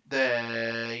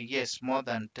 Yes, more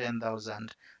than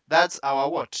 10,000. That's our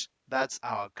what? That's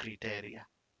our criteria.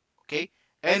 Okay,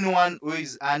 anyone who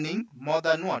is earning more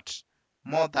than what?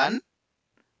 More than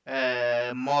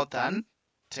more than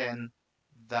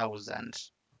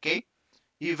 10,000. Okay,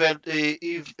 if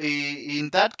in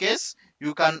that case,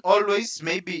 you can always,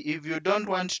 maybe if you don't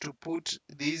want to put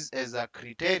this as a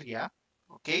criteria,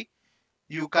 okay,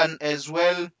 you can as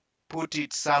well put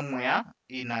it somewhere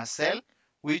in a cell,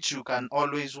 which you can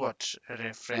always what?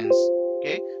 Reference.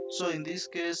 Okay, so in this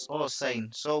case, or sign.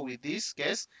 So with this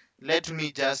case, let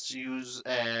me just use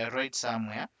write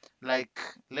somewhere, like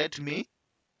let me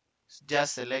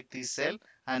just select this cell,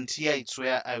 and here it's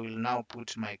where I will now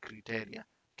put my criteria.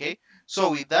 Okay,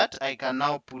 so with that I can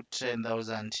now put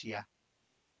 10,000 here.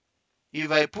 If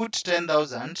I put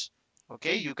 10,000,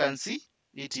 okay, you can see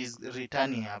it is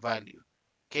returning a value.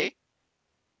 Okay,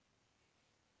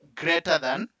 greater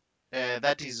than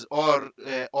that is, or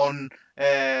on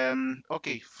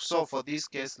okay, so for this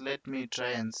case, let me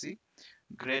try and see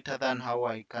greater than. How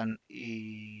I can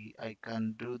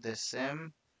do the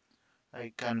same.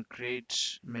 I can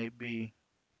create, maybe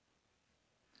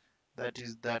that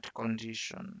is that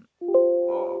condition.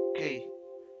 Okay,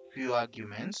 few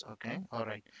arguments. Okay, all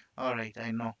right,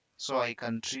 I know. So I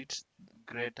can treat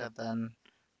greater than,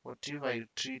 what if I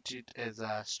treat it as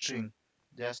a string?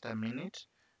 Just a minute.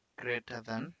 Greater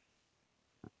than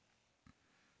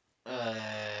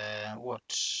what,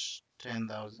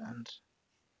 10,000.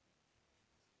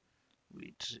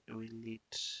 Will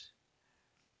it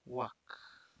work?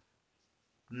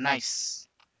 Nice,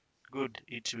 good,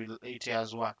 it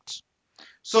has worked.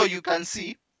 So you can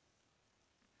see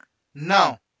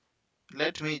now.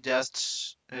 Let me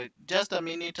just a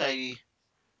minute.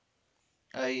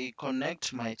 I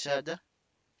connect my charger.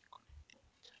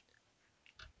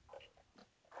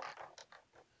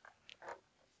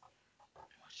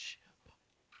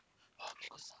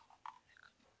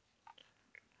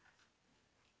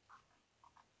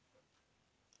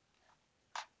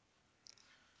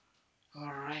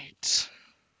 All right.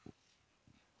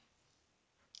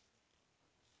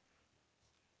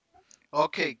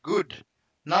 Okay, good.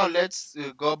 Now let's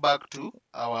go back to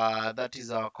our, that is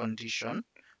our condition.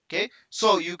 Okay,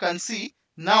 so you can see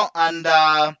now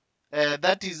under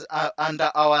that is under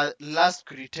our last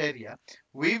criteria,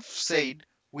 we've said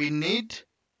we need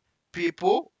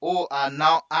people who are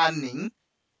now earning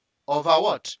over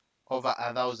what? Over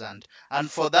 1,000. And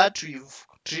for that, we've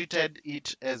treated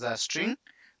it as a string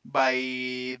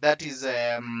by, that is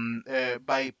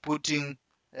by putting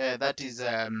that is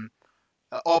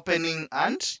opening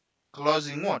and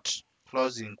closing what?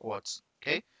 Closing quotes.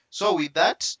 Okay. So with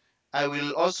that, I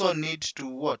will also need to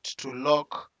what? To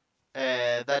lock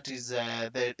that is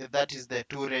the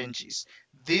two ranges.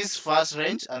 This first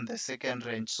range and the second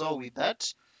range. So with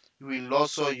that, we'll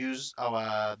also use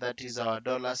our, that is our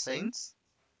dollar signs.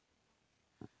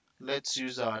 Let's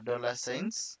use our dollar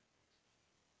signs.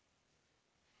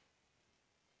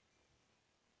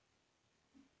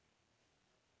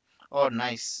 Oh,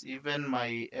 nice. Even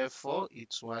my F4,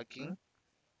 it's working.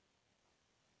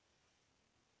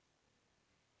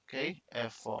 Okay,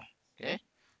 F4. Okay.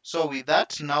 So with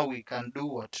that, now we can do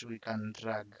what? We can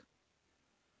drag.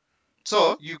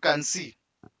 So you can see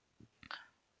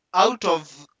out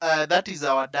of that is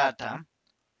our data.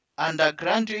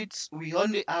 Undergraduates, we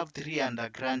only have 3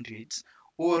 undergraduates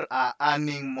who are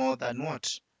earning more than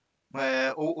what?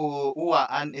 Who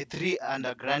are 3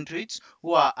 undergraduates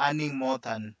who are earning more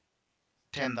than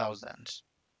 10,000.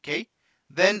 Okay.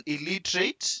 Then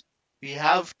illiterate, we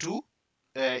have two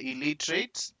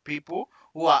illiterate people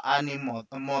who are earning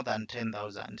more than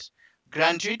 10,000.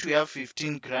 Graduate, we have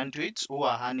 15 graduates who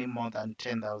are earning more than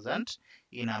 10,000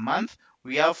 in a month.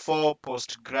 We have 4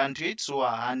 postgraduates who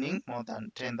are earning more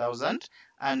than 10,000,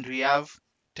 and we have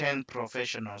 10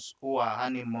 professionals who are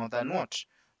earning more than what?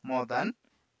 More than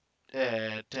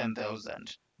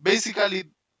 10,000. Basically,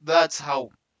 that's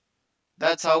how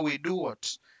that's how we do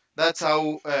what? That's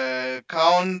how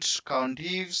count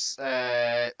ifs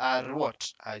are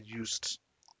what? Are used.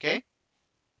 Okay?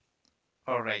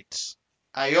 All right.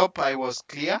 I hope I was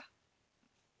clear.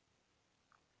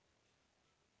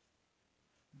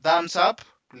 Thumbs up,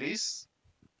 please.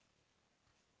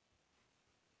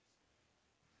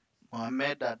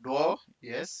 Mohammed Adwo,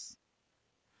 yes.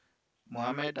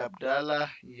 Mohammed Abdallah,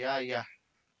 yeah, yeah.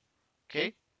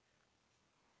 Okay?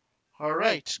 All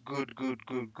right. Good, good,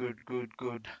 good, good, good,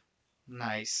 good.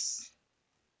 Nice.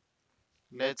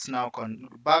 Let's now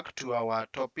back to our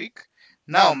topic.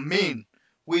 Now, mean.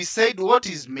 We said, what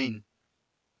is mean?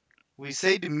 We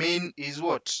said mean is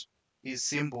what? Is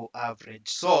simple average.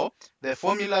 So the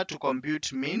formula to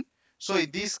compute mean, so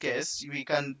in this case we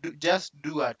can just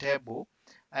do a table.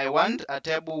 I want a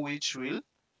table which will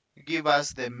give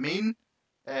us the mean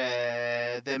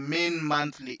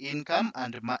monthly income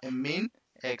and mean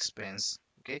expense.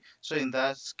 Okay, so in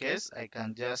that case I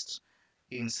can just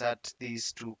insert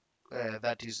these two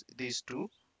that is these two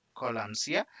columns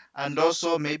here, and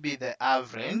also maybe the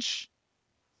average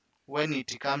when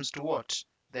it comes to what?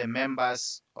 The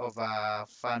members of a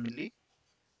family.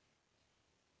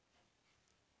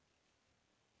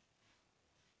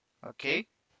 Okay.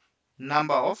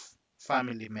 Number of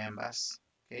family members.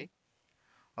 Okay.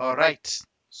 All right.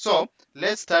 So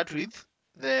let's start with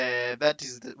the that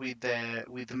is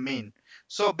with mean.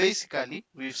 So basically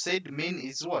we've said mean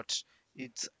is what?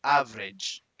 It's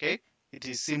average. Okay. It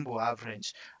is simple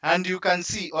average. And you can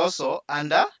see also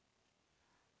under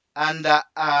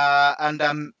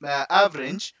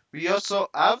average we also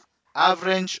have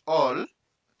average all.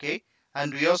 Okay,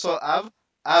 and we also have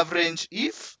average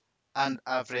if and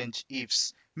average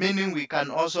ifs, meaning we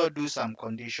can also do some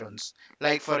conditions,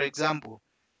 like for example,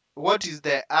 what is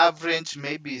the average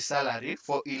maybe salary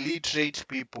for illiterate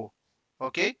people?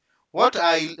 Okay, what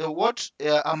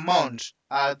amount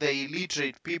are the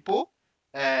illiterate people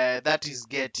that is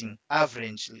getting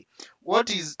averagely. What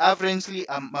is averagely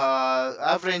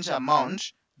average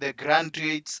amount the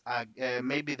graduates are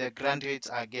maybe the graduates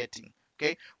are getting?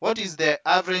 Okay, what is the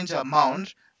average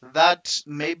amount that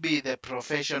maybe the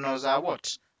professionals are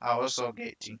what are also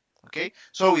getting? Okay,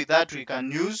 so with that we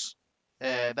can use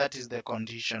that is the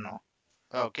conditional.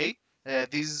 Okay,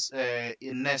 these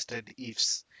nested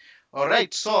ifs. All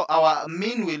right, so our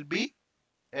mean will be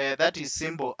that is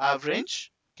symbol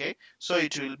average. Okay, so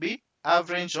it will be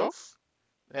average of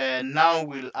now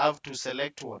we'll have to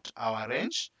select what our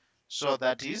range, so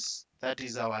that is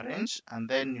our range, and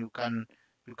then you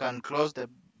can close the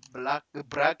black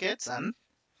brackets and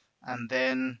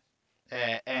then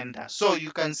enter. So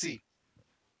you can see,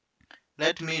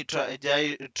 let me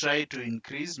try to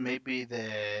increase maybe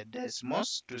the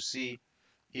decimals to see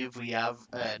if we have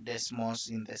decimals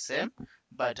in the same,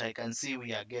 but I can see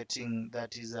we are getting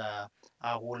that is a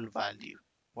whole value.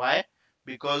 Why?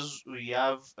 Because we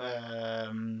have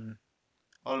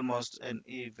almost an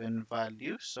even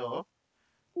value. So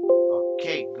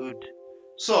okay, good.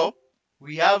 So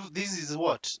we have, this is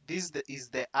what is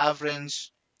the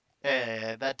average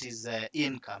that is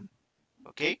income.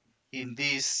 Okay, in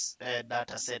this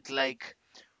data set, like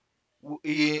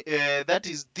that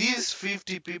is these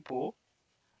 50 people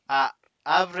are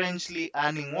averagely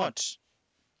earning what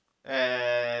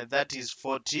that is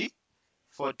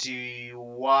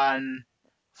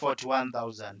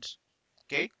 41,000.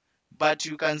 Okay, but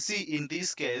you can see in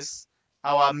this case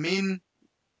our mean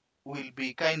will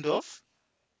be kind of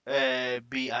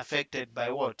be affected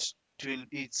by what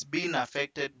it's been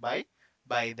affected by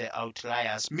the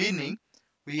outliers, meaning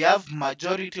we have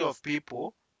majority of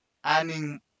people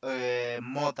earning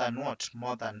more than what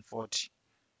more than 40.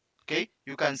 Okay,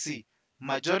 you can see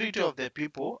majority of the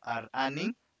people are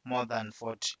earning more than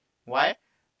 40. Why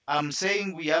I'm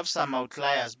saying we have some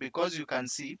outliers? Because you can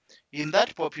see in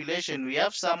that population we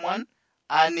have someone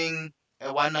earning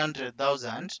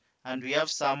 100,000 and we have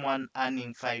someone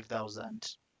earning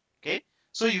 5,000. Okay,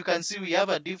 so you can see we have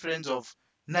a difference of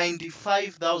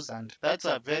 95,000. That's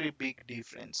a very big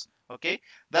difference. Okay,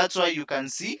 that's why you can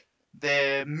see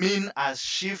the mean has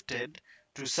shifted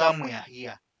to somewhere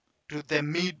here, to the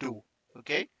middle.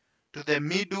 Okay, to the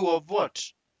middle of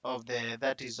what of the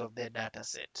that is of the data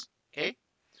set. Okay,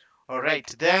 all right,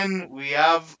 then we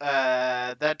have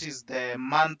that is the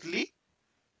monthly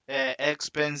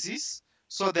expenses.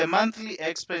 So the monthly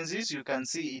expenses, you can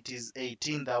see it is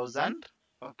 18,000.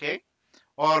 Okay,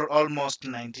 or almost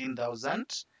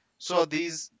 19,000. So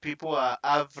these people are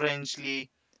averagely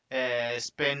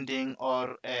spending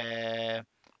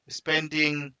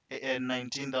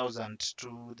 19,000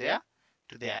 to their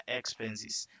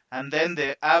expenses, and then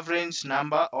the average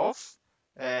number of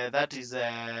that is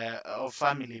of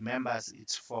family members,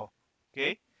 it's 4.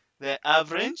 Okay, the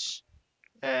average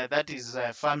that is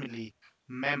family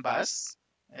members,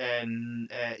 and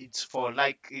it's for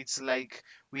like it's like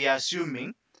we are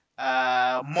assuming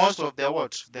most of the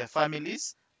what the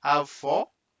families have four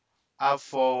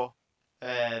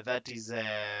that is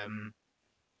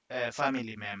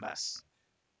family members.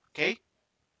 Okay,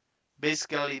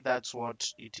 basically that's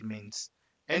what it means.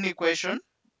 Any question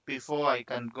before I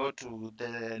can go to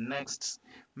the next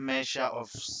measure of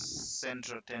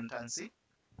central tendency?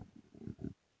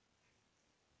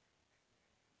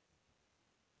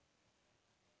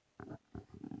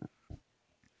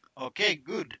 Okay,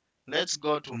 good. Let's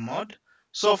go to mod.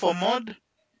 So for mod,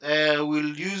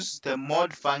 we'll use the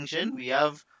mod function. We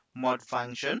have mod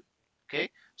function. Okay.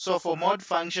 So for mod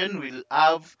function, we'll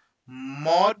have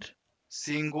mod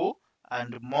single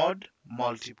and mod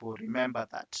multiple. Remember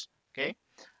that. Okay.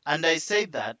 And I say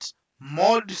that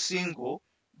mod single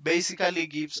basically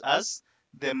gives us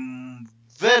the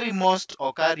very most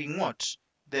occurring what?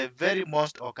 The very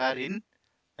most occurring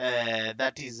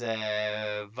that is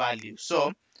value.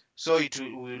 So it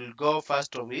will go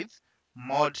first with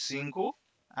mod single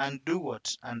and do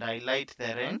what? And highlight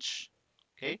the range.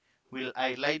 Okay, we'll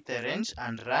highlight the range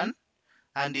and run.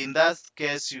 And in that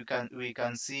case, we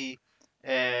can see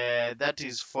that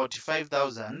is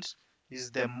 45,000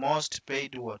 is the most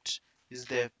paid what? Is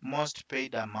the most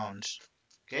paid amount.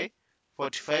 Okay,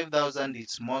 45,000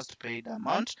 is most paid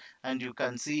amount, and you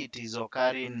can see it is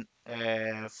occurring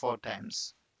 4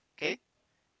 times. Okay,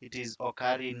 it is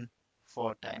occurring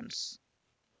 4 times.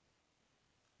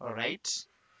 All right.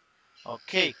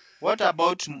 Okay, what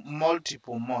about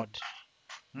multiple mod?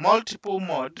 Multiple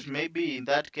mod, maybe in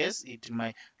that case it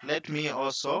might, let me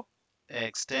also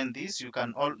extend this. You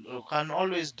can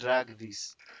always drag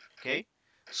this. Okay,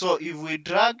 so if we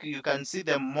drag, you can see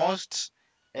the most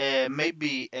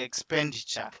maybe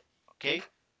expenditure. Okay,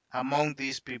 among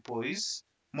these people is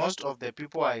most of the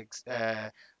people are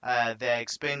their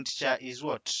expenditure is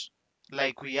what?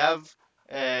 Like we have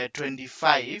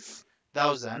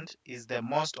 25,000 is the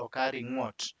most occurring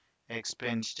what?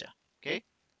 Expenditure. Okay,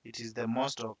 it is the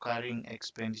most occurring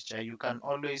expenditure. You can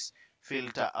always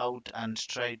filter out and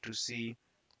try to see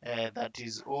that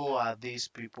is, who are these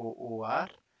people who are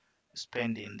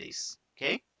spending this.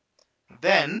 Okay,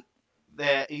 then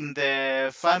in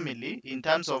the family, in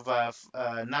terms of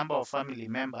number of family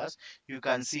members, you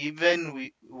can see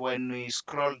even when we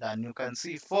scroll down, you can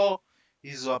see 4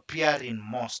 is appearing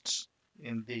most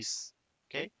in this.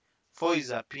 Okay, 4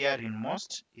 is appearing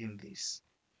most in this.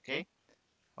 Okay,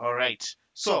 all right.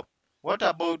 So what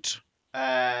about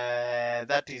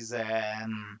that is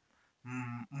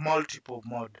multiple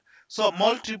mode. So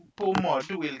multiple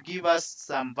mode will give us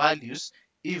some values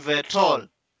if at all.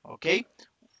 Okay,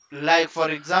 like for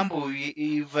example,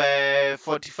 if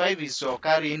 45 is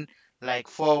occurring like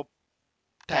 4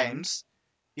 times,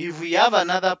 if we have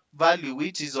another value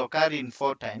which is occurring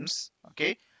 4 times,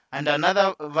 okay, and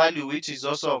another value which is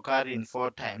also occurring 4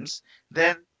 times,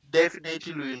 then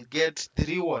definitely we will get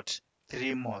three what?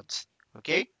 Three modes.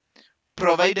 Okay,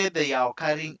 provided they are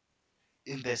occurring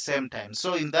in the same time.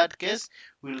 So in that case,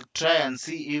 we'll try and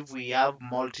see if we have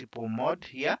multiple mode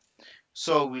here.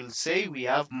 So we'll say we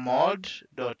have mod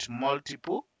dot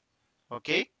multiple,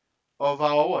 okay, of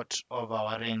our what? Of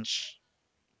our range.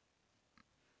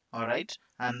 All right,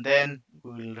 and then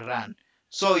we will run.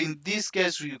 So in this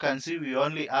case, you can see we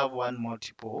only have one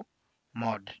multiple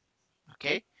mod.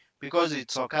 Okay, because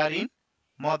it's occurring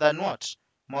more than what?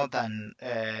 More than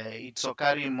it's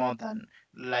occurring more than,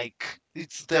 like,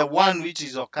 it's the one which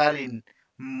is occurring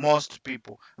most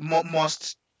people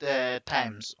most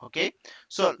times. Okay,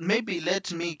 so maybe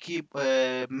let me keep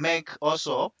make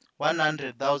also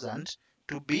 100,000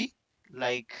 to be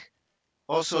like,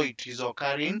 also it is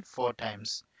occurring 4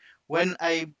 times. When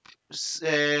I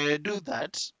do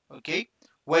that, okay,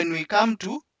 when we come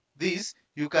to this,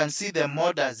 you can see the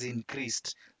mod has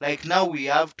increased. Like now we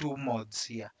have two mods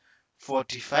here,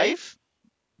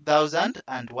 45,000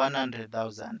 and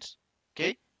 100,000.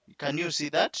 Okay, can you see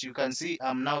that? You can see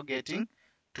I'm now getting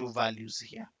two values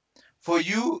here. For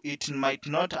you, it might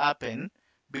not happen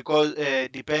because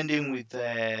depending with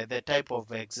the type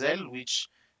of Excel which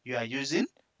you are using.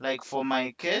 Like for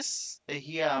my case,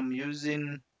 here I'm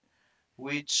using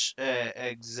which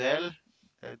Excel.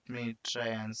 Let me try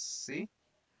and see.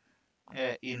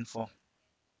 Info.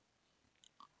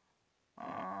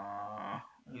 Uh,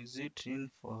 is it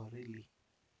info really?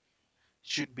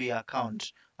 Should be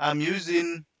account. I'm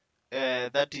using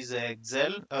that is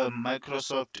Excel,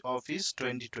 Microsoft Office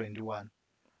 2021.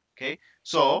 Okay,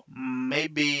 so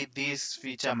maybe this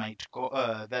feature might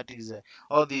that is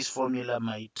or this formula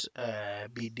might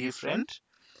be different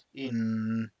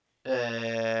in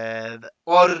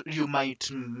or you might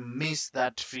miss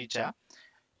that feature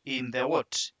in the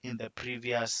what? In the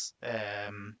previous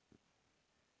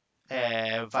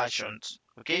versions.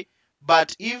 Okay,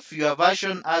 but if your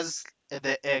version has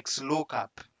the X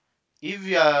lookup, if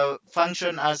your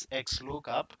function has X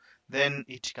lookup, then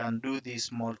it can do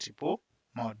this multiple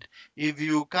mode. If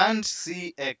you can't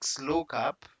see X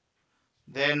lookup,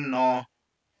 then no,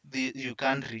 you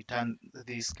can't return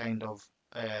this kind of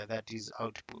that is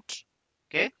output.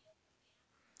 Okay,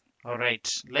 all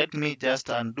right, let me just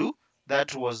undo.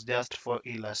 That was just for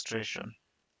illustration.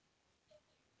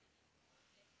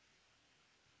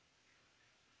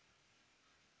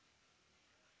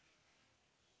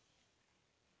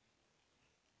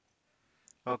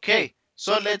 Okay,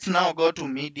 so let's now go to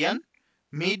median.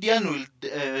 Median will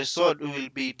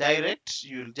be direct.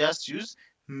 You'll just use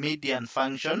median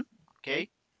function. Okay,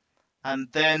 and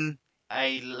then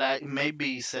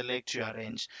maybe select your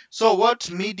range. So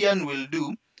what median will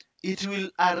do, it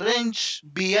will arrange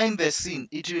behind the scene.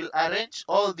 It will arrange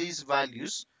all these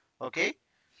values, okay,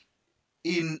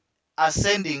 in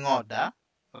ascending order,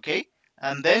 okay,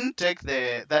 and then take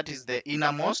that is the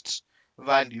innermost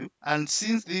value. And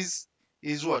since this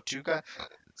is what you can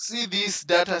see, this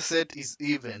data set is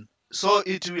even, so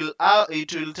it will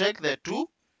take the two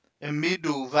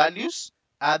middle values,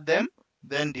 add them,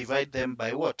 then divide them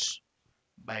by what?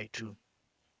 By 2.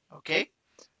 Okay,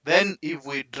 then if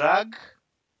we drag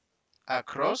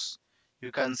across,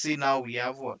 you can see now we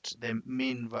have what? The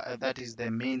mean, that is the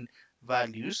mean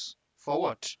values for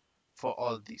what? For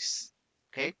all this.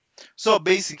 Okay, so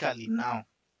basically now,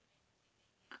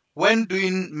 when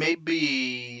doing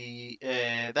maybe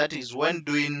that is when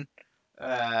doing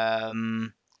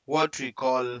what we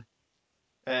call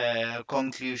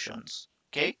conclusions.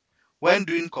 Okay, when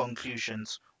doing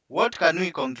conclusions, what can we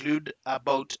conclude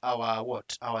about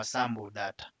our sample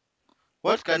data?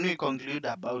 What can we conclude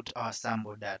about our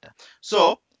sample data?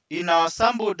 So in our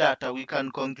sample data, we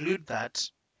can conclude that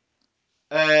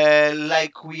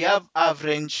like we have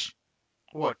average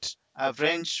what?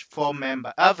 Average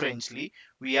averagely,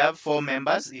 we have 4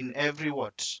 members in every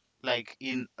what? Like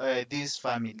in these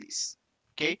families.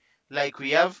 Okay, like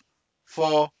we have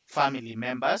 4 family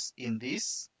members in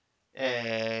these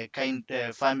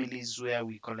families where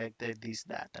we collected this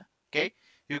data. Okay,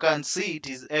 you can see it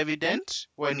is evident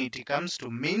when it comes to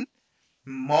mean,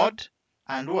 mode,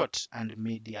 and what? And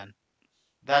median.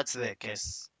 That's the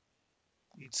case.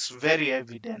 It's very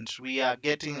evident. We are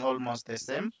getting almost the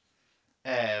same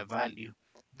value.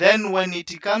 Then when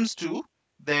it comes to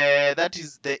that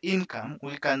is the income,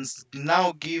 we can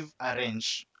now give a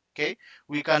range. Okay,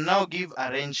 we can now give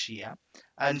a range here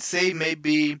and say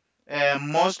maybe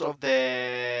most of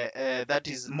the that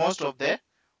is most of the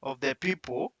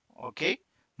people. Okay,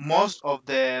 most of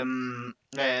the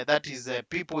that is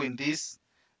people in this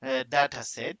data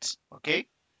set. Okay,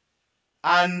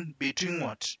 and between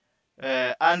what?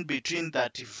 And between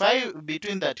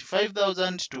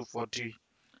 35,000 to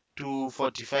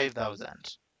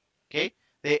 45,000. Okay,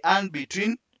 they earn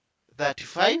between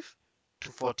 35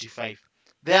 to 45.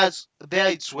 There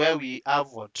it's where we have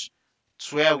what?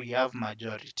 It's where we have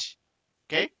majority.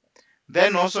 Okay,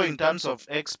 then also in terms of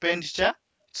expenditure,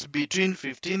 it's between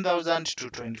 15,000 to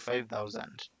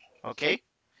 25,000. Okay,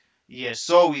 yes.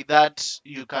 So with that,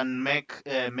 you can make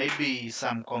maybe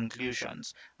some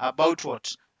conclusions about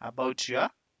what? About your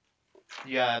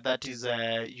that is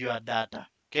your data.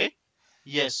 Okay.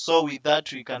 Yes, so with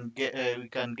that we can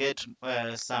get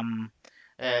some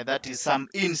that is some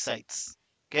insights.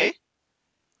 Okay,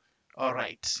 all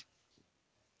right.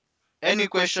 Any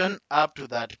question up to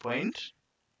that point,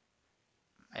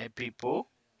 my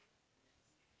people?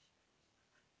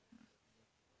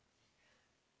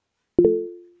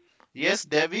 Yes,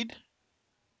 David.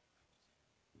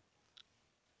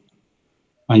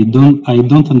 I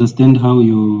don't understand how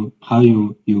you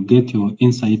get your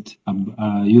insight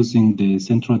using the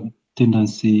central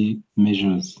tendency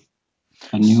measures.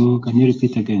 Can you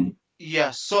repeat again?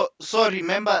 Yeah, so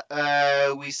remember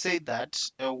we said that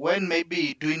when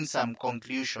maybe doing some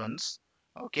conclusions,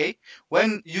 okay,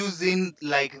 when using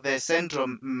like the central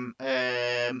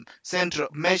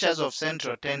measures of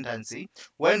central tendency,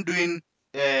 when doing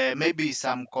maybe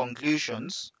some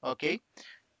conclusions, okay,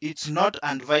 it's not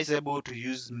advisable to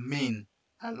use mean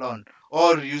alone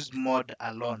or use mode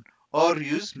alone or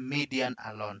use median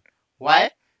alone. Why?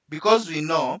 Because we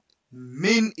know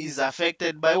mean is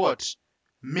affected by what?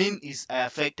 Mean is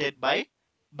affected by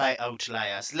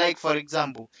outliers. Like for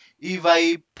example, if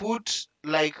I put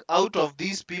like out of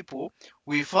these people,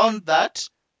 we found that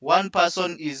one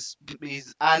person is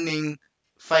earning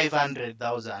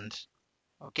 500,000.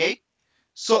 Okay,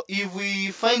 so if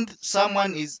we find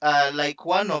someone is like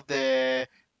one of the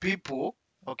people,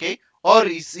 okay, or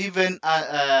is even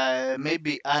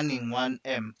maybe earning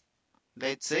 1M,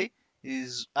 let's say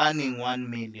is earning 1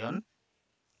 million,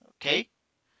 okay.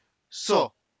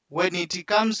 So when it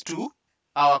comes to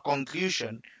our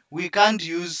conclusion, we can't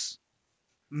use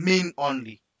mean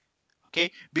only,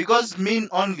 okay, because mean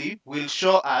only will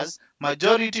show us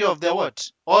majority of the what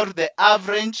or the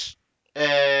average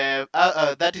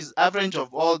that is average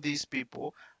of all these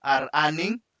people are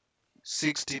earning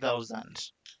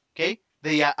 60,000. Okay,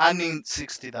 they are earning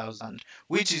 60,000,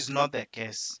 which is not the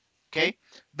case. Okay,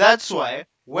 that's why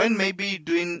when maybe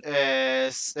doing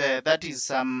that is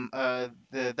some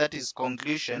that is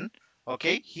conclusion,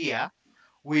 okay, here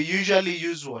we usually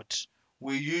use what?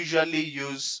 We usually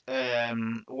use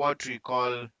what we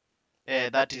call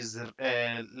that is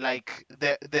like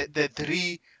the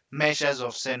three measures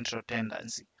of central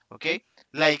tendency. Okay,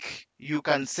 like you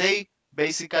can say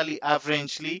basically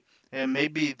averagely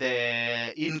maybe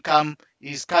the income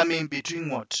is coming between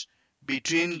what?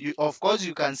 Between you, of course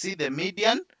you can see the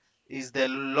median is the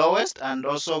lowest, and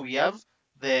also we have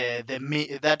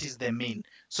that is the mean.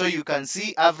 So you can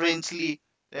see averagely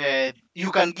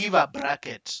you can give a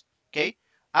bracket. Okay,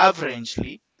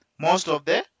 averagely most of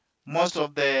the most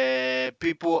of the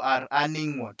people are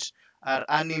earning what? Are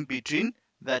earning between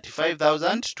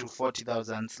 35,000 to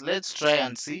 40,000. Let's try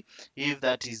and see if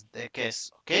that is the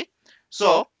case. Okay,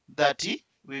 so 30,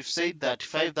 we've said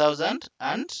 35,000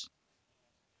 and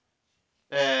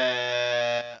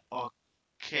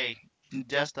okay,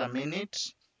 just a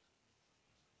minute.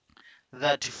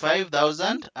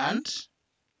 35,000 and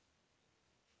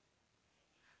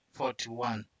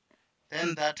 41.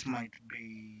 Then that might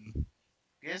be,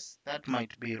 yes, that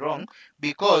might be wrong,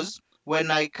 because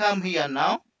when I come here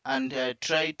now and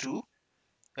try to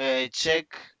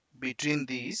check between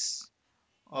these,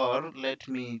 or let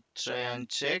me try and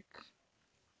check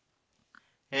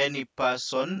any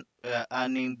person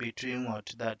earning between what,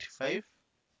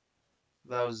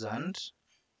 35,000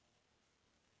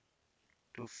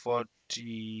 to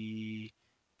 40,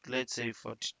 let's say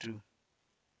 42.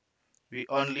 We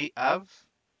only have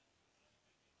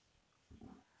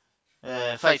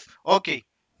 5. Okay,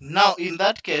 now in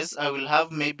that case I will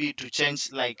have maybe to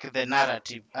change like the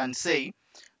narrative and say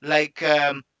like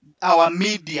our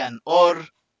median, or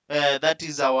that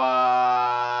is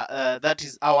our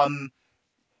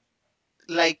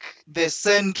like the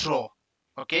central,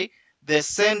 okay, the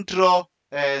central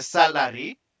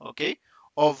salary, okay,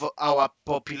 of our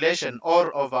population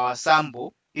or of our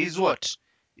sample is what,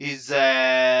 is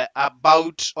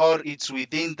about, or it's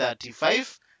within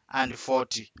 35 and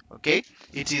 40. Okay,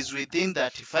 it is within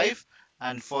 35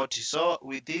 and 40. So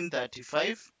within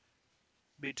 35,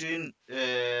 between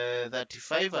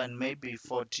 35 and maybe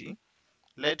 40,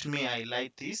 let me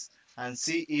highlight this and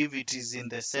see if it is in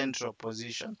the central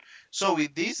position. So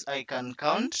with this I can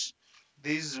count,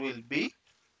 this will be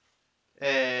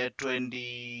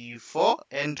 24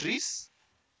 entries,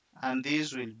 and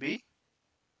this will be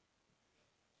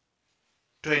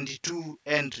 22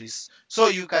 entries. So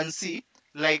you can see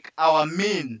like our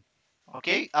mean,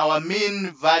 okay, our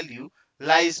mean value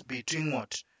lies between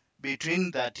what,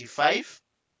 between 35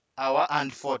 hour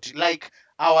and 40, like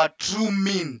our true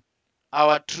mean.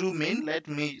 Our true mean, let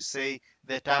me say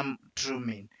the term true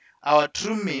mean, our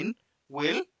true mean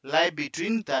will lie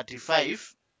between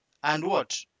 35 and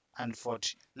what, and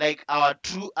 40. Like our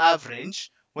true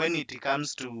average when it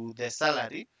comes to the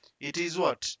salary, it is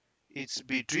what, it's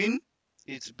between,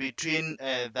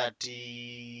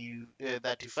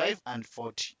 35 and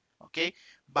 40. Okay,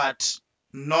 but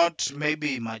not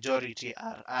maybe majority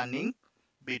are earning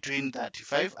between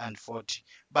 35 and 40.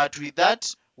 But with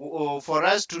that, for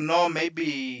us to know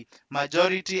maybe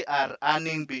majority are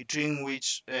earning between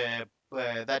which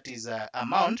that is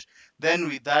amount, then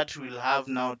with that we'll have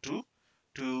now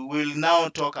we'll now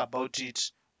talk about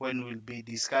it when we'll be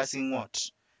discussing what,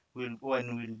 when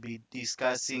we'll be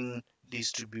discussing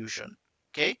distribution.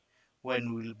 Okay,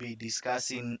 when we'll be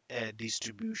discussing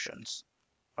distributions.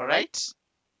 All right,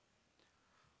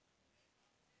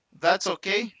 that's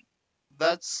okay.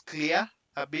 That's clear,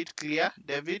 a bit clear,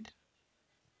 David.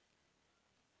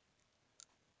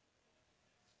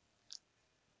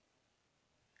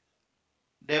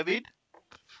 David.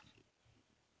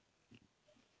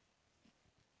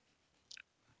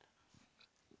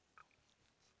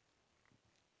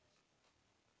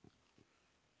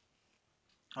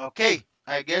 Okay,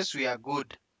 I guess we are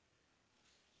good.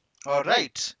 All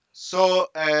right. So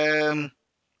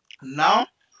now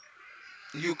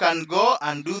you can go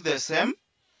and do the same.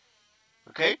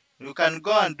 Okay, you can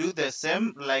go and do the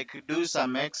same, like do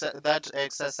some that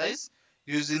exercise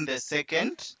using the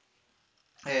second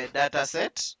data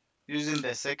set, using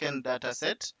the second data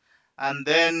set, and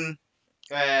then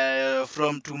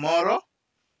from tomorrow.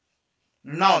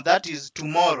 Now that is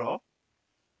tomorrow.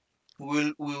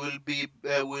 We'll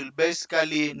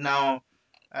basically now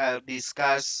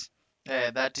discuss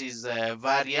that is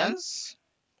variance,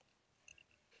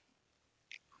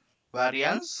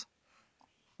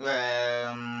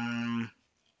 um,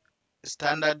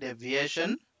 standard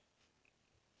deviation,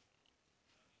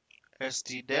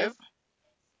 STDEV,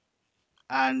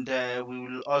 and we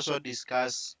will also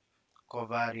discuss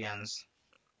covariance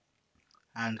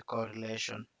and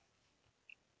correlation.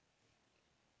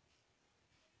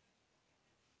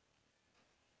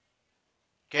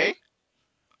 Okay,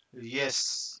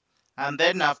 yes, and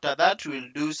then after that we'll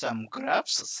do some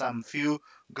graphs, some few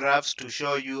graphs to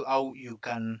show you how you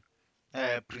can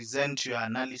present your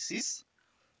analysis,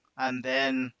 and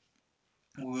then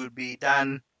we'll be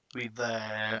done with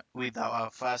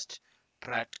our first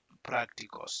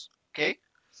practicals. Okay,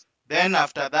 then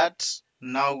after that,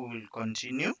 now we will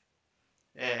continue.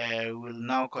 We'll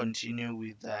now continue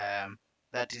with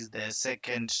that is the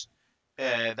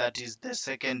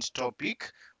second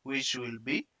topic, which will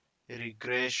be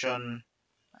regression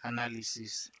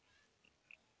analysis.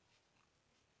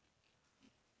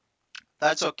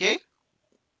 That's okay.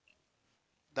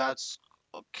 That's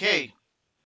okay.